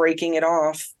now they're breaking it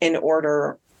off in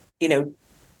order,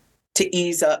 to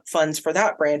ease up funds for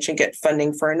that branch and get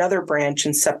funding for another branch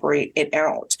and separate it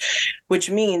out, which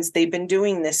means they've been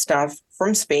doing this stuff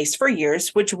from space for years,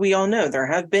 which we all know. There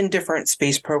have been different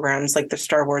space programs like the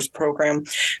Star Wars program.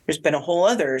 There's been a whole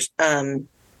others.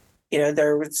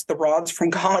 There was the Rods from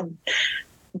God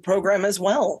program as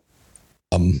well.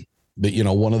 But,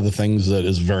 one of the things that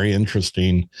is very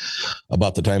interesting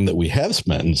about the time that we have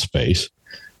spent in space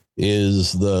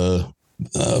is the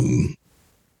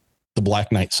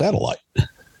Black Knight satellite.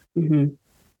 Mm-hmm.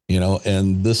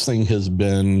 And this thing has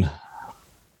been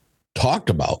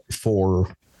talked about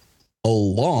for a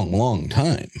long, long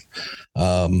time.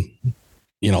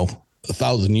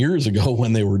 1,000 years ago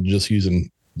when they were just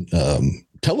using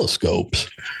telescopes,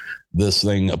 this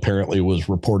thing apparently was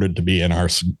reported to be in our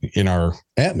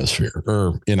atmosphere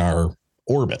or in our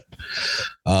orbit.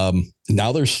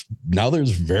 Now there's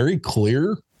very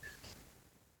clear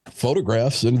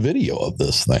photographs and video of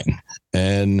this thing,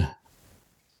 and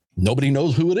nobody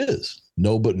knows who it is.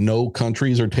 No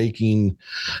countries are taking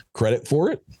credit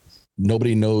for it.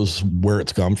 Nobody knows where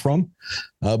it's come from,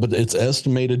 but it's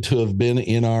estimated to have been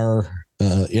in our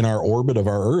orbit of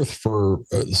our Earth for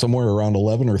somewhere around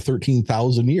 11 or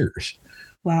 13,000 years.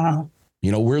 Wow.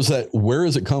 Where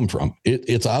has it come from?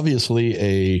 It's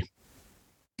obviously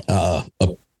a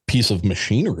piece of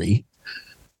machinery.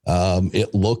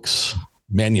 It looks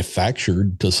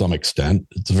manufactured to some extent.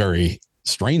 It's very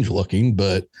strange looking,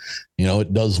 but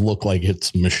it does look like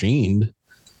it's machined.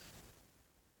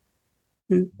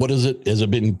 What is it? Has it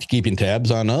been keeping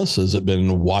tabs on us? Has it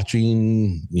been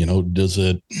watching? Does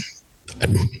it?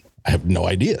 I have no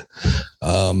idea.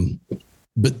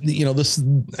 But this,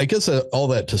 I guess, all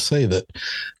that to say that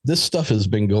this stuff has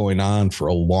been going on for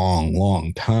a long,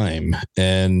 long time,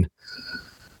 and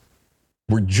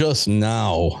we're just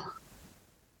now,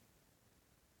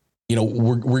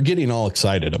 we're getting all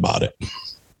excited about it,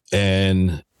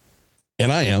 and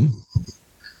I am,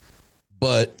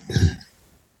 but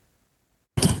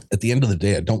at the end of the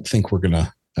day, I don't think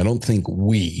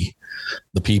we,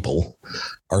 the people,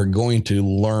 are going to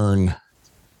learn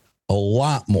a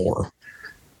lot more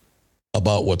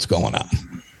about what's going on.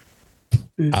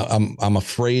 I'm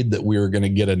afraid that we're going to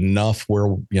get enough where,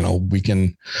 we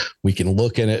can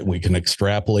look at it and we can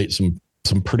extrapolate some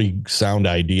pretty sound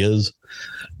ideas.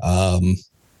 But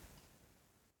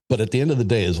at the end of the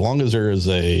day, as long as there is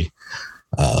a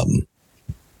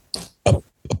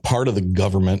part of the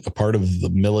government, a part of the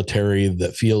military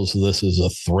that feels this is a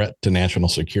threat to national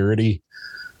security,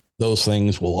 those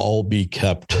things will all be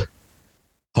kept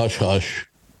hush hush,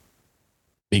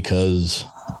 because,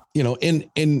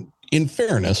 in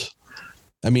fairness,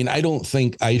 I mean, I don't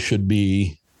think I should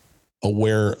be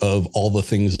aware of all the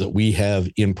things that we have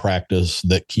in practice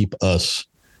that keep us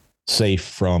safe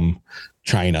from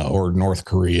China or North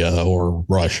Korea or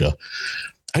Russia.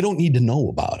 I don't need to know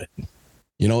about it.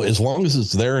 As long as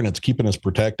it's there and it's keeping us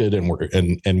protected and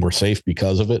we're safe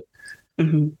because of it.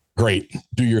 Mm-hmm. Great.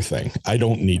 Do your thing. I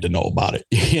don't need to know about it.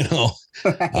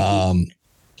 Right.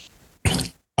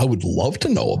 I would love to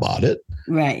know about it.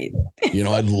 Right.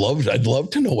 I'd love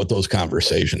to know what those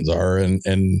conversations are and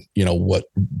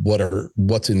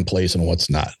what's in place and what's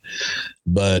not.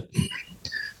 But,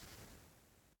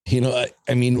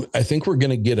 I mean, I think we're going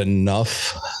to get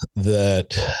enough that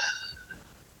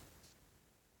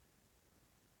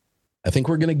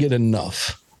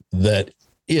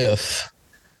if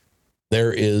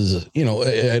there is,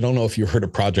 I don't know if you've heard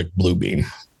of Project Bluebeam.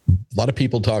 A lot of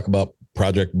people talk about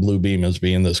Project Bluebeam as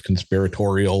being this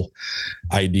conspiratorial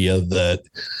idea that,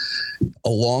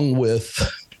 along with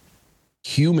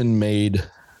human-made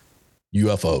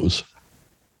UFOs,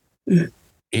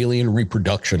 alien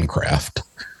reproduction craft,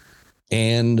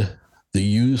 and the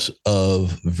use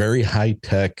of very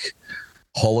high-tech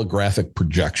holographic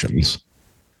projections,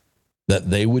 that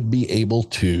they would be able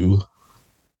to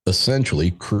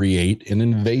essentially create an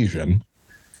invasion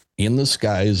in the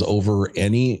skies over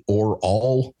any or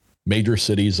all major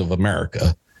cities of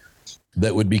America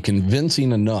that would be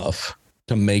convincing enough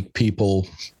to make people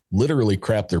literally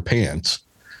crap their pants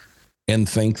and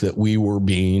think that we were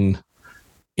being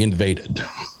invaded.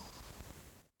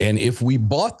 And if we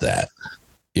buy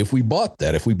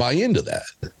into that,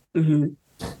 mm-hmm.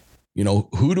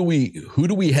 Who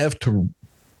do we have to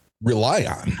rely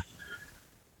on?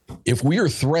 If we are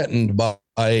threatened by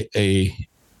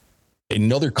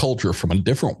another culture from a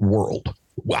different world,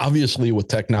 obviously with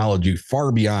technology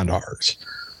far beyond ours,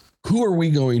 who are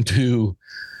we going to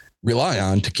rely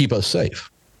on to keep us safe?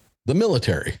 The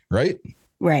military, right?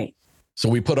 Right. So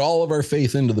we put all of our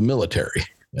faith into the military,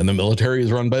 and the military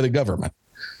is run by the government.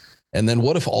 And then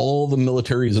what if all the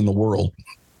militaries in the world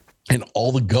and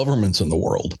all the governments in the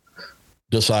world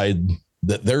decide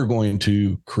that they're going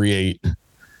to create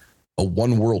a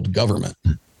one world government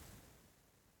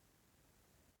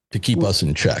to keep us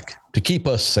in check, to keep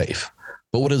us safe?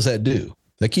 But what does that do?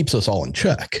 That keeps us all in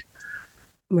check.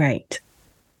 Right.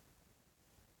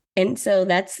 And so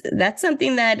that's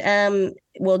something that,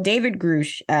 David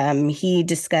Grush, he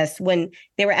discussed when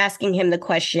they were asking him the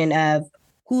question of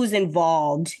who's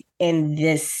involved in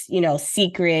this,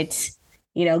 secret,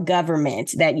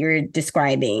 government that you're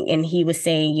describing. And he was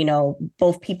saying,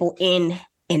 both people in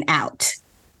and out.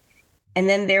 And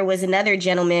then there was another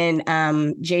gentleman,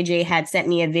 JJ had sent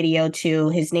me a video to.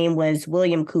 His name was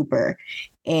William Cooper,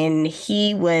 and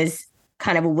he was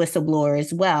kind of a whistleblower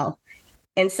as well.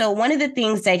 And so one of the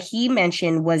things that he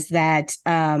mentioned was that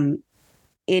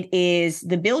it is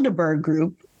the Bilderberg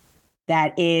Group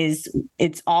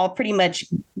it's all pretty much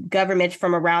governments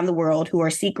from around the world who are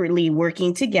secretly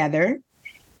working together,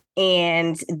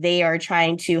 and they are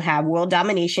trying to have world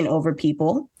domination over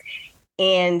people.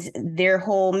 And their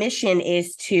whole mission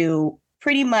is to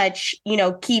pretty much,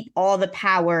 keep all the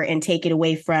power and take it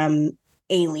away from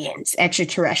aliens,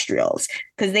 extraterrestrials,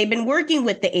 because they've been working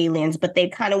with the aliens, but they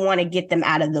kind of want to get them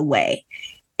out of the way.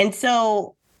 And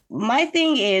so my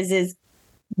thing is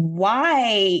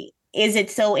why is it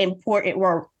so important,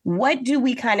 or what do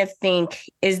we kind of think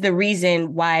is the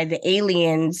reason why the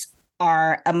aliens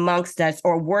are amongst us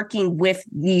or working with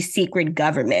these secret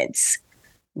governments?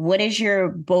 What is your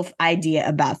both idea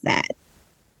about that?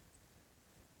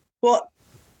 Well,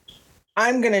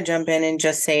 I'm going to jump in and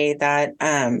just say that,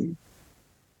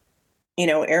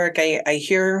 Eric, I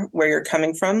hear where you're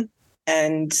coming from,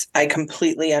 and I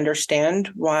completely understand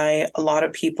why a lot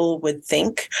of people would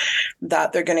think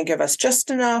that they're going to give us just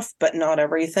enough, but not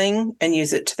everything, and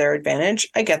use it to their advantage.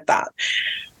 I get that.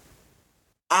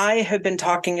 I have been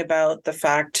talking about the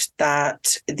fact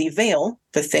that the veil,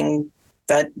 the thing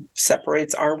that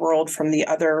separates our world from the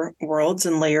other worlds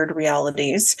and layered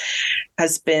realities,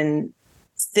 has been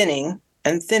thinning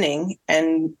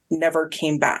and never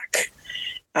came back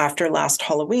after last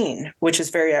Halloween, which is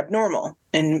very abnormal.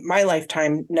 In my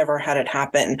lifetime, never had it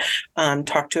happen.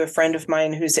 Talked to a friend of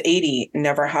mine who's 80,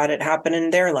 never had it happen in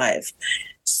their life.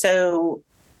 So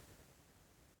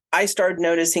I started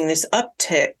noticing this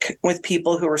uptick with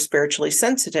people who are spiritually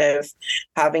sensitive,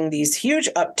 having these huge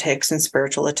upticks in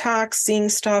spiritual attacks, seeing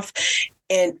stuff.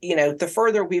 And, the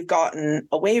further we've gotten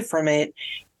away from it,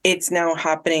 it's now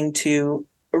happening to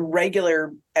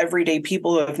regular, everyday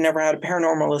people who have never had a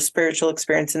paranormal or spiritual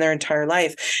experience in their entire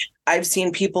life. I've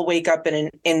seen people wake up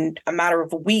in a matter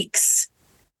of weeks,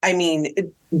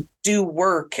 do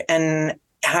work and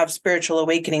have spiritual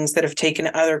awakenings that have taken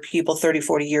other people 30,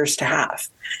 40 years to have.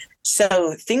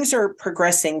 So things are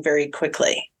progressing very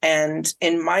quickly. And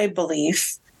in my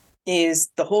belief is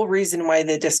the whole reason why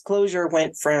the disclosure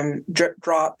went from drip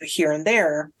drop here and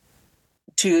there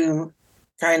to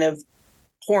kind of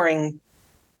pouring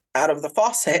out of the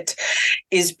faucet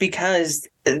is because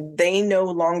they no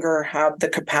longer have the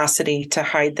capacity to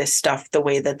hide this stuff the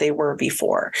way that they were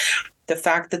before. The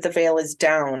fact that the veil is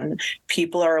down,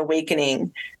 people are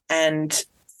awakening, and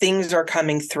things are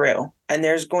coming through. And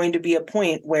there's going to be a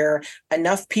point where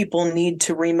enough people need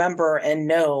to remember and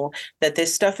know that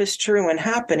this stuff is true and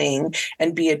happening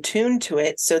and be attuned to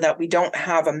it so that we don't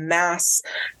have a mass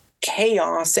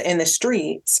chaos in the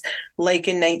streets like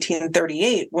in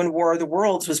 1938 when War of the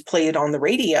Worlds was played on the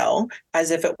radio as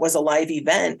if it was a live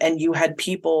event and you had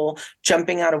people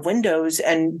jumping out of windows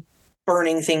and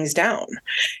burning things down.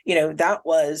 That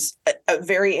was a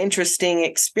very interesting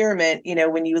experiment.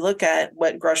 When you look at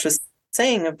what Grush was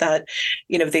saying of that,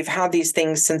 they've had these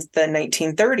things since the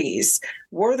 1930s.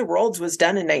 War of the Worlds was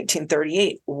done in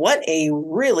 1938. What a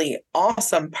really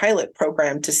awesome pilot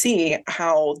program to see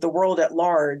how the world at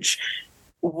large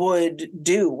would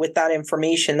do with that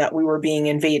information that we were being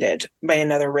invaded by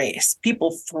another race.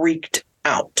 People freaked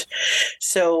out.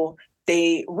 So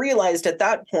they realized at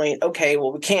that point, okay,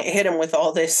 well, we can't hit them with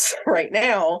all this right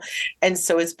now. And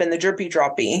so it's been the drippy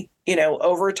droppy.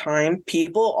 Over time,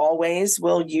 people always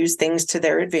will use things to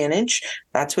their advantage.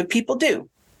 That's what people do.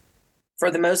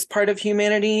 For the most part of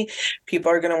humanity,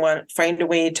 people are going to find a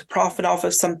way to profit off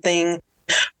of something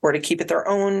or to keep it their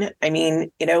own.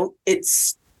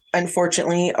 It's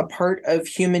unfortunately a part of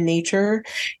human nature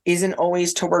isn't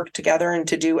always to work together and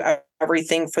to do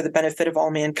everything for the benefit of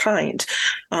all mankind.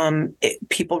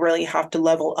 People really have to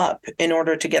level up in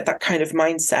order to get that kind of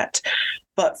mindset.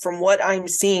 But from what I'm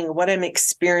seeing, what I'm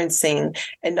experiencing,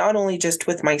 and not only just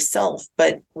with myself,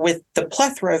 but with the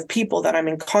plethora of people that I'm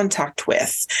in contact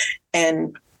with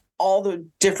and all the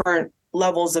different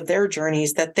levels of their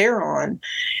journeys that they're on,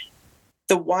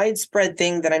 the widespread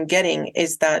thing that I'm getting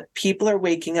is that people are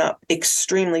waking up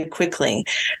extremely quickly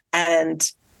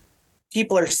and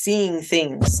people are seeing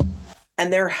things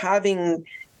and they're having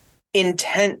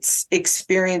intense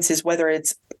experiences, whether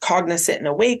it's cognizant and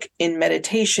awake, in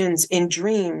meditations, in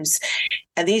dreams,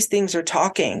 and these things are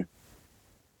talking.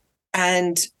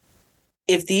 And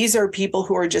if these are people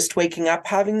who are just waking up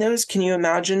having those, can you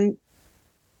imagine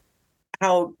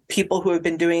how people who have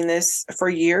been doing this for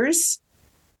years?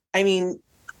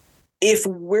 If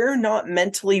we're not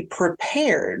mentally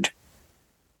prepared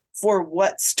for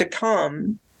what's to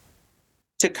come,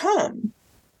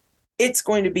 it's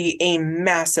going to be a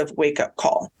massive wake-up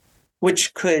call,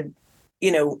 which could,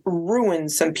 ruin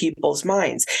some people's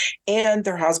minds. And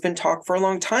there has been talk for a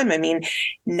long time.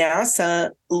 NASA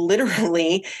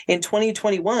literally in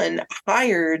 2021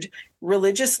 hired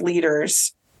religious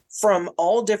leaders from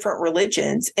all different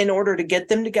religions in order to get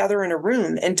them together in a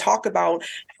room and talk about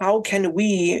how can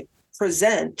we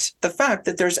present the fact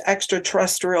that there's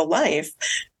extraterrestrial life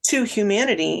to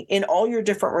humanity in all your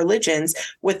different religions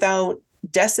without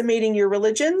decimating your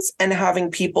religions and having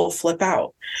people flip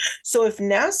out. So if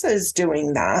NASA is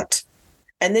doing that,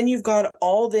 and then you've got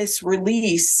all this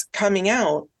release coming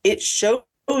out, it shows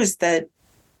that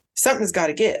something's got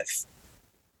to give.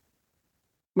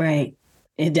 Right.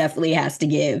 It definitely has to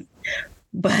give.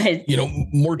 But,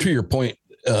 more to your point,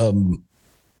 you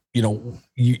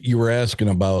were asking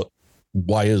about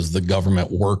why is the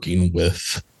government working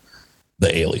with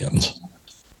the aliens?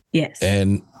 Yes.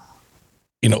 And,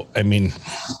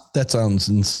 that sounds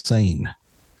insane.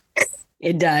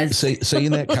 It does.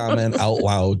 Saying that comment out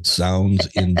loud sounds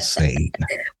insane.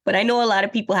 But I know a lot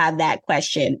of people have that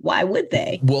question. Why would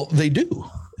they? Well, they do.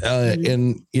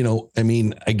 And,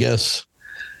 I guess,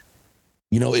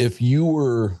 if you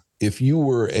were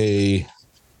a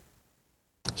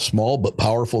small but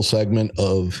powerful segment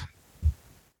of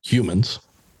humans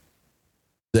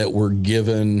that were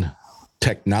given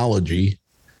technology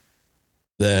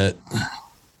that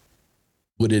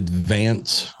would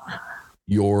advance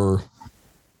your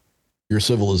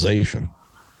civilization,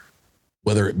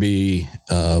 whether it be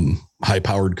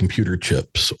high-powered computer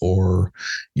chips or,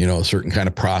 a certain kind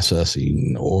of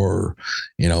processing or,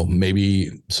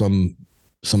 maybe some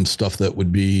stuff that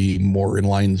would be more in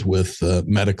lines with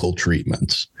medical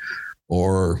treatments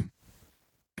or,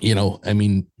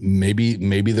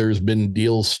 maybe there's been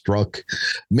deals struck.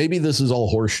 Maybe this is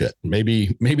all horseshit.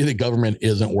 Maybe the government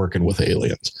isn't working with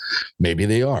aliens. Maybe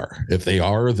they are. If they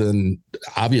are, then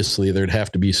obviously there'd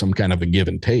have to be some kind of a give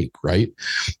and take, right?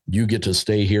 You get to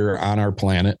stay here on our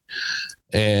planet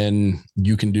and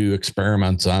you can do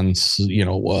experiments on,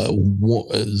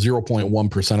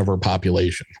 0.1% of our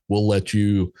population. We'll let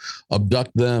you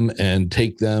abduct them and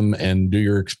take them and do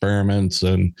your experiments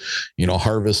and,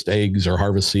 harvest eggs or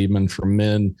harvest semen from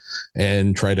men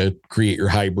and try to create your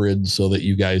hybrids so that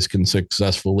you guys can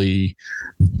successfully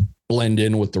blend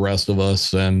in with the rest of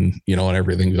us and, and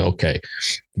everything's okay.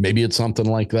 Maybe it's something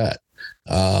like that.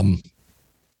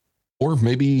 Or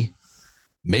maybe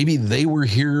they were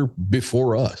here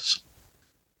before us.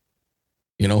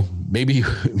 Maybe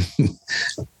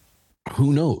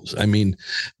who knows?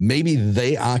 Maybe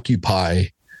they occupy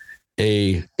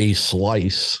a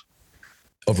slice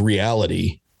of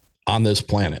reality on this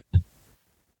planet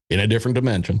in a different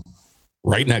dimension,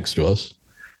 right next to us,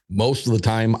 most of the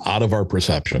time out of our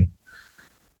perception.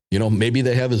 Maybe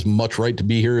they have as much right to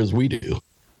be here as we do.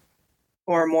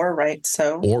 Or more right.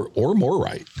 Or more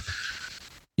right.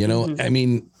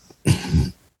 Mm-hmm.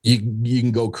 You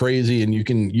can go crazy and you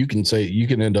can say, you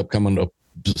can end up coming up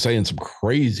saying some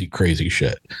crazy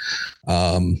shit.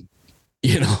 We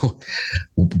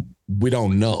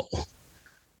don't know.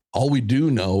 All we do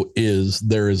know is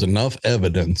there is enough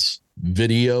evidence,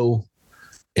 video,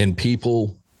 and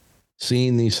people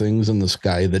seeing these things in the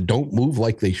sky that don't move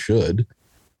like they should.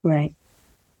 Right.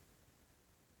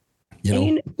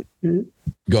 Go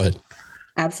ahead.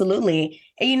 Absolutely.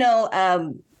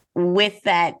 With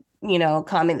that,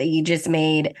 comment that you just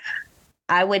made,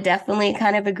 I would definitely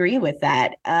kind of agree with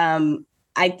that.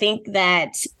 I think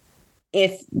that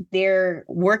if they're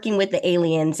working with the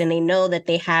aliens and they know that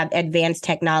they have advanced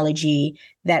technology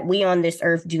that we on this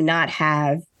earth do not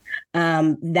have,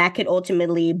 that could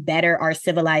ultimately better our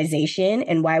civilization.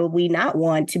 And why would we not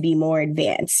want to be more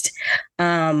advanced?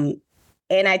 And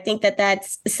I think that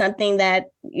that's something that,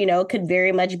 could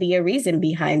very much be a reason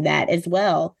behind that as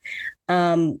well.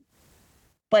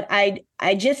 But I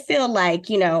just feel like,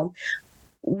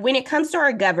 when it comes to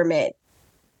our government,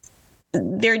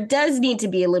 there does need to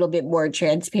be a little bit more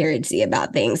transparency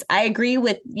about things. I agree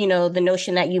with, the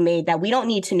notion that you made that we don't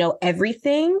need to know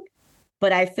everything,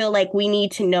 but I feel like we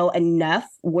need to know enough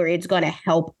where it's going to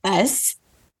help us,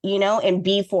 and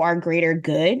be for our greater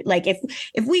good. Like if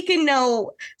we can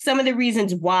know some of the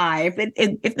reasons why,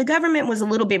 if the government was a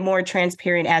little bit more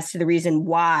transparent as to the reason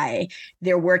why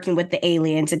they're working with the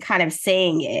aliens and kind of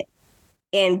saying it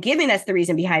and giving us the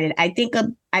reason behind it, I think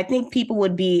people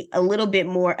would be a little bit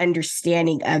more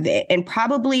understanding of it and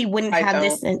probably wouldn't have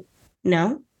this.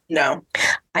 No,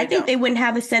 I think they wouldn't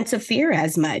have a sense of fear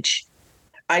as much.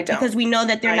 I don't, because we know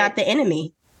that they're not the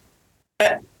enemy.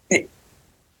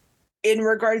 In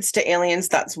regards to aliens,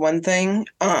 that's one thing.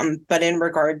 But in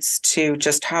regards to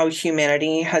just how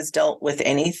humanity has dealt with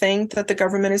anything that the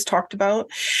government has talked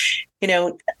about,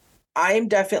 I'm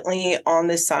definitely on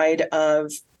the side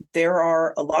of there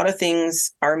are a lot of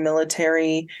things our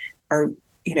military, our,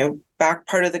 back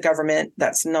part of the government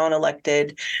that's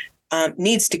non-elected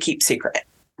needs to keep secret.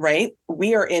 Right?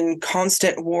 We are in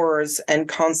constant wars and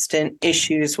constant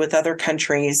issues with other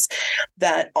countries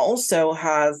that also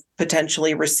have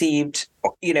potentially received,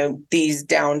 these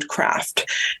downed craft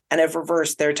and have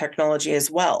reversed their technology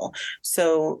as well.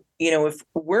 So, if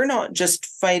we're not just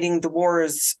fighting the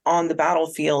wars on the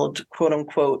battlefield, quote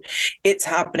unquote, it's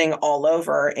happening all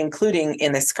over, including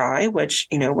in the sky, which,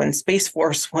 when Space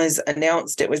Force was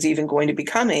announced, it was even going to be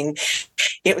coming.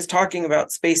 It was talking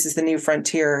about space as the new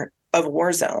frontier of a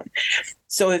war zone.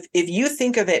 So if you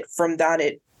think of it from that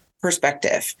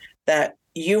perspective, that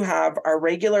you have our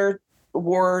regular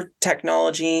war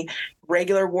technology,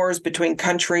 regular wars between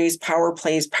countries, power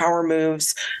plays, power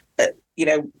moves,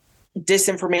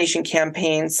 disinformation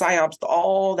campaigns, psyops,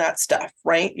 all that stuff,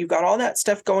 right? You've got all that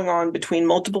stuff going on between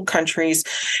multiple countries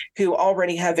who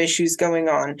already have issues going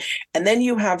on. And then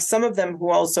you have some of them who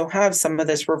also have some of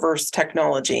this reverse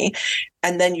technology.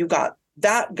 And then you got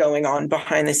that going on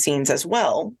behind the scenes as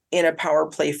well in a power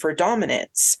play for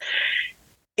dominance.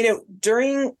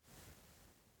 During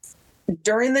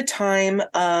the time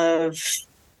of,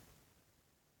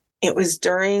 it was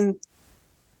during,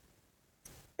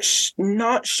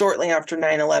 not shortly after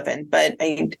 9/11, but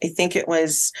I think it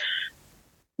was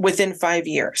within 5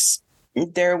 years,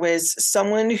 there was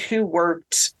someone who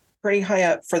worked pretty high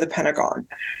up for the Pentagon.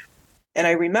 And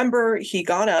I remember he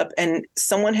got up and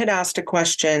someone had asked a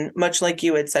question, much like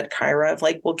you had said, Kyra, of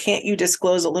like, well, can't you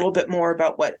disclose a little bit more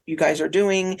about what you guys are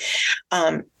doing,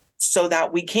 so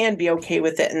that we can be okay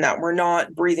with it and that we're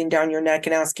not breathing down your neck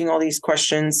and asking all these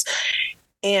questions.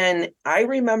 And I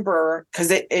remember,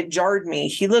 because it jarred me,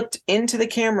 he looked into the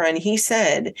camera and he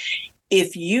said,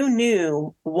 if you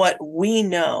knew what we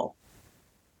know,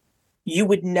 you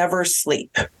would never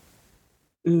sleep.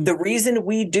 The reason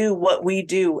we do what we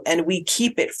do and we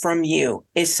keep it from you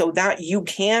is so that you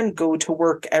can go to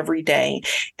work every day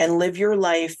and live your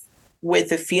life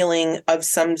with a feeling of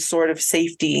some sort of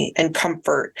safety and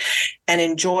comfort and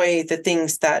enjoy the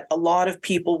things that a lot of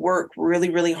people work really,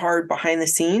 really hard behind the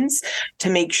scenes to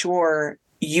make sure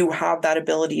you have that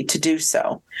ability to do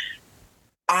so.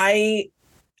 I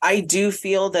do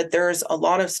feel that there's a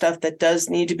lot of stuff that does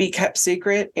need to be kept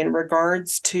secret in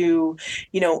regards to,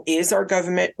 is our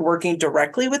government working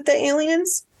directly with the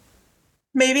aliens?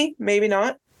 Maybe, maybe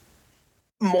not.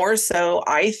 More so,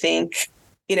 I think,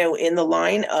 in the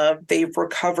line of they've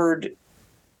recovered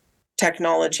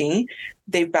technology,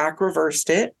 they've back reversed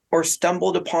it or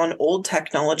stumbled upon old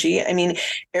technology. I mean,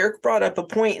 Erick brought up a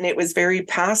point and it was very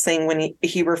passing when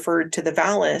he referred to the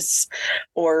Valis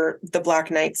or the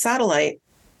Black Knight satellite.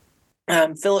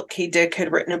 Philip K. Dick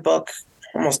had written a book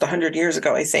almost 100 years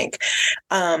ago, I think,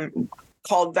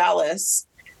 called Valis.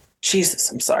 Jesus,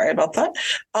 I'm sorry about that.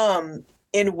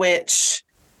 In which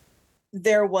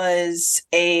there was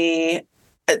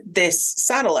this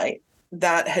satellite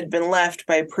that had been left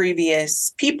by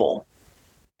previous people.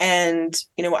 And,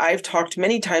 I've talked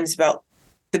many times about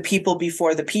the people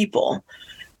before the people.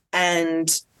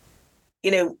 And,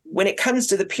 when it comes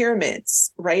to the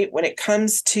pyramids, right, when it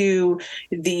comes to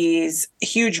these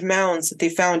huge mounds that they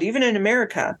found, even in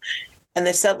America, and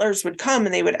the settlers would come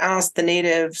and they would ask the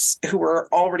natives who were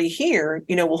already here,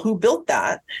 well, who built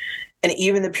that? And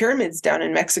even the pyramids down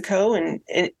in Mexico and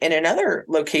in other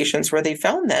locations where they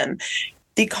found them,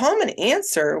 the common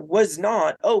answer was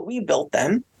not, oh, we built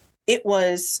them. It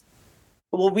was,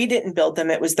 well, we didn't build them.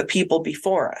 It was the people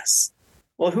before us.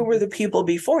 Well, who were the people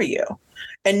before you?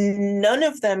 And none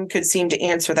of them could seem to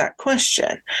answer that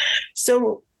question.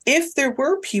 So if there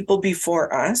were people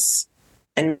before us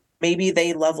and maybe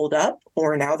they leveled up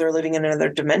or now they're living in another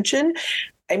dimension,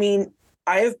 I mean,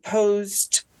 I have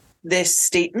posed this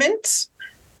statement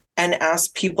and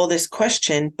ask people this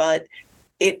question, but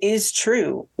it is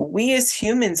true. We as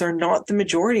humans are not the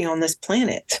majority on this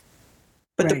planet.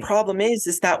 But right. The problem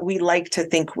is that we like to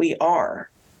think we are.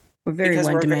 We're very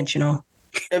one-dimensional.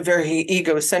 Very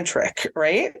egocentric,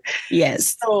 right?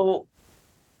 Yes. So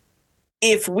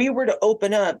if we were to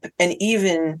open up and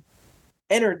even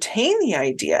entertain the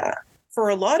idea, for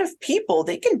a lot of people,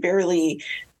 they can barely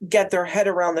get their head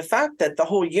around the fact that the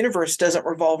whole universe doesn't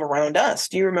revolve around us.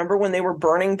 Do you remember when they were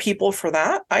burning people for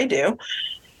that? I do.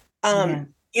 And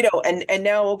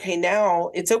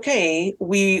now it's okay.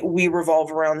 We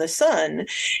revolve around the sun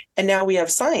and now we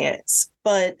have science,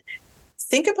 but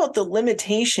think about the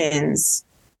limitations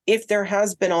if there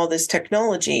has been all this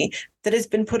technology that has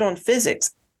been put on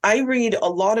physics. I read a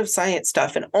lot of science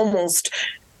stuff and almost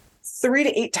 3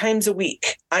 to 8 times a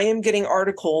week, I am getting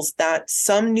articles that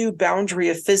some new boundary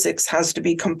of physics has to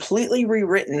be completely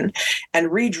rewritten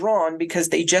and redrawn because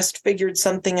they just figured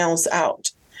something else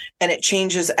out. And it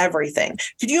changes everything.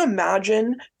 Could you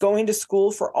imagine going to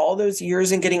school for all those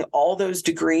years and getting all those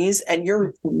degrees and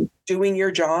you're doing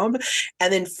your job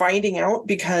and then finding out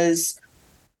because,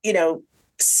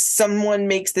 someone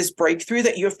makes this breakthrough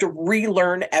that you have to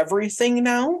relearn everything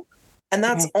now? And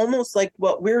that's almost like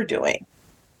what we're doing.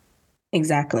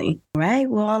 Exactly. All right.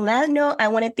 Well, on that note, I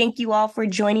want to thank you all for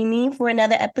joining me for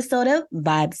another episode of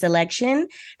Vibe Selection.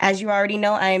 As you already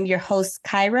know, I am your host,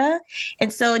 Kyra.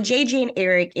 And so, JJ and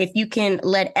Eric, if you can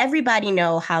let everybody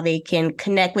know how they can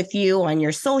connect with you on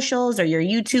your socials or your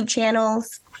YouTube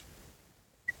channels.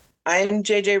 I'm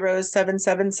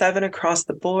JJROSE777 across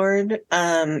the board.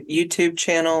 YouTube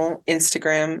channel,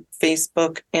 Instagram,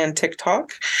 Facebook, and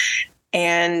TikTok.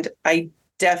 And I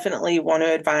definitely want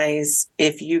to advise,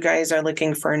 if you guys are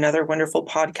looking for another wonderful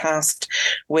podcast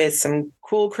with some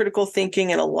cool critical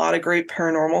thinking and a lot of great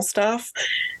paranormal stuff,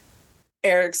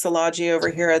 Erick Szilagyi over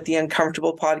here at the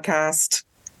Uncomfortable Podcast.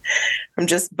 I'm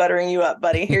just buttering you up,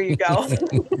 buddy. Here you go.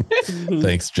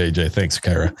 Thanks, JJ. Thanks,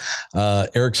 Kyra.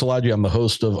 Erick Szilagyi. I'm the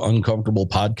host of Uncomfortable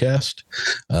Podcast.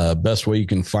 Best way you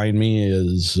can find me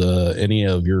is any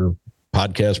of your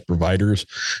podcast providers.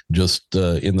 Just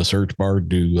in the search bar,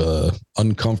 do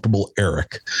Uncomfortable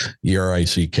Erick,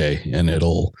 Erick, and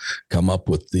it'll come up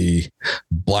with the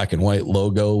black and white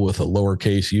logo with a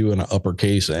lowercase u and an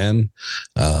uppercase N.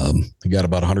 I got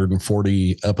about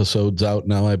 140 episodes out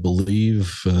now, I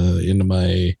believe, into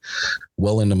my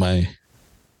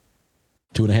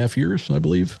 2.5 years, I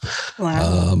believe.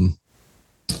 Wow.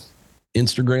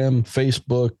 Instagram,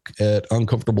 Facebook at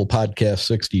Uncomfortable Podcast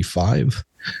 65.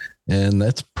 And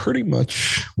that's pretty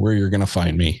much where you're going to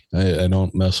find me. I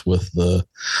don't mess with the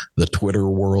Twitter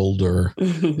world or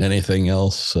anything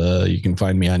else. You can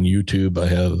find me on YouTube.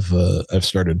 I've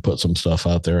started to put some stuff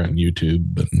out there on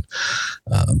YouTube, and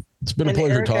it's been a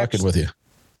pleasure Erick talking with you.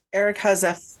 Erick has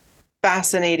a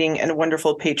fascinating and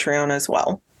wonderful Patreon as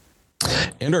well.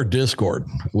 And our Discord.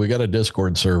 We got a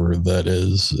Discord server that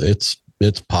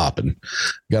it's popping.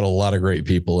 Got a lot of great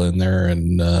people in there,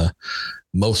 and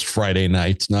most Friday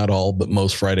nights, not all, but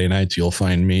most Friday nights, you'll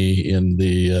find me in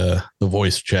the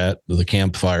voice chat, the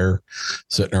campfire,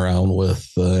 sitting around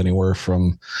with anywhere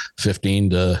from 15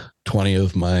 to 20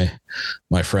 of my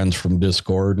friends from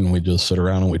Discord, and we just sit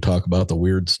around and we talk about the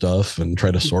weird stuff and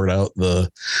try to sort out the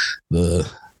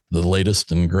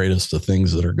latest and greatest of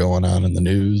things that are going on in the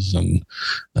news and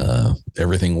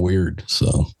everything weird.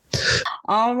 So.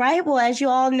 All right. Well, as you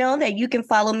all know, that you can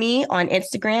follow me on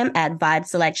Instagram at Vibe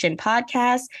Selection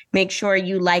Podcast. Make sure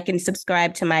you like and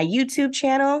subscribe to my YouTube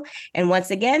channel. And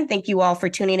once again, thank you all for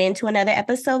tuning in to another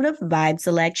episode of Vibe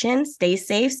Selection. Stay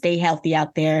safe, stay healthy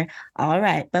out there. All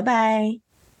right. Bye-bye.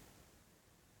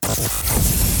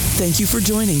 Thank you for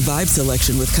joining Vibe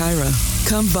Selection with Kyra.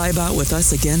 Come vibe out with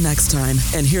us again next time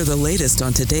and hear the latest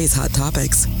on today's hot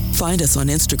topics. Find us on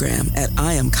Instagram at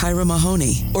I am Kyra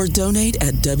Mahoney or donate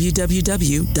at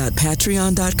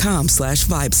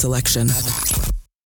www.patreon.com/vibeselection.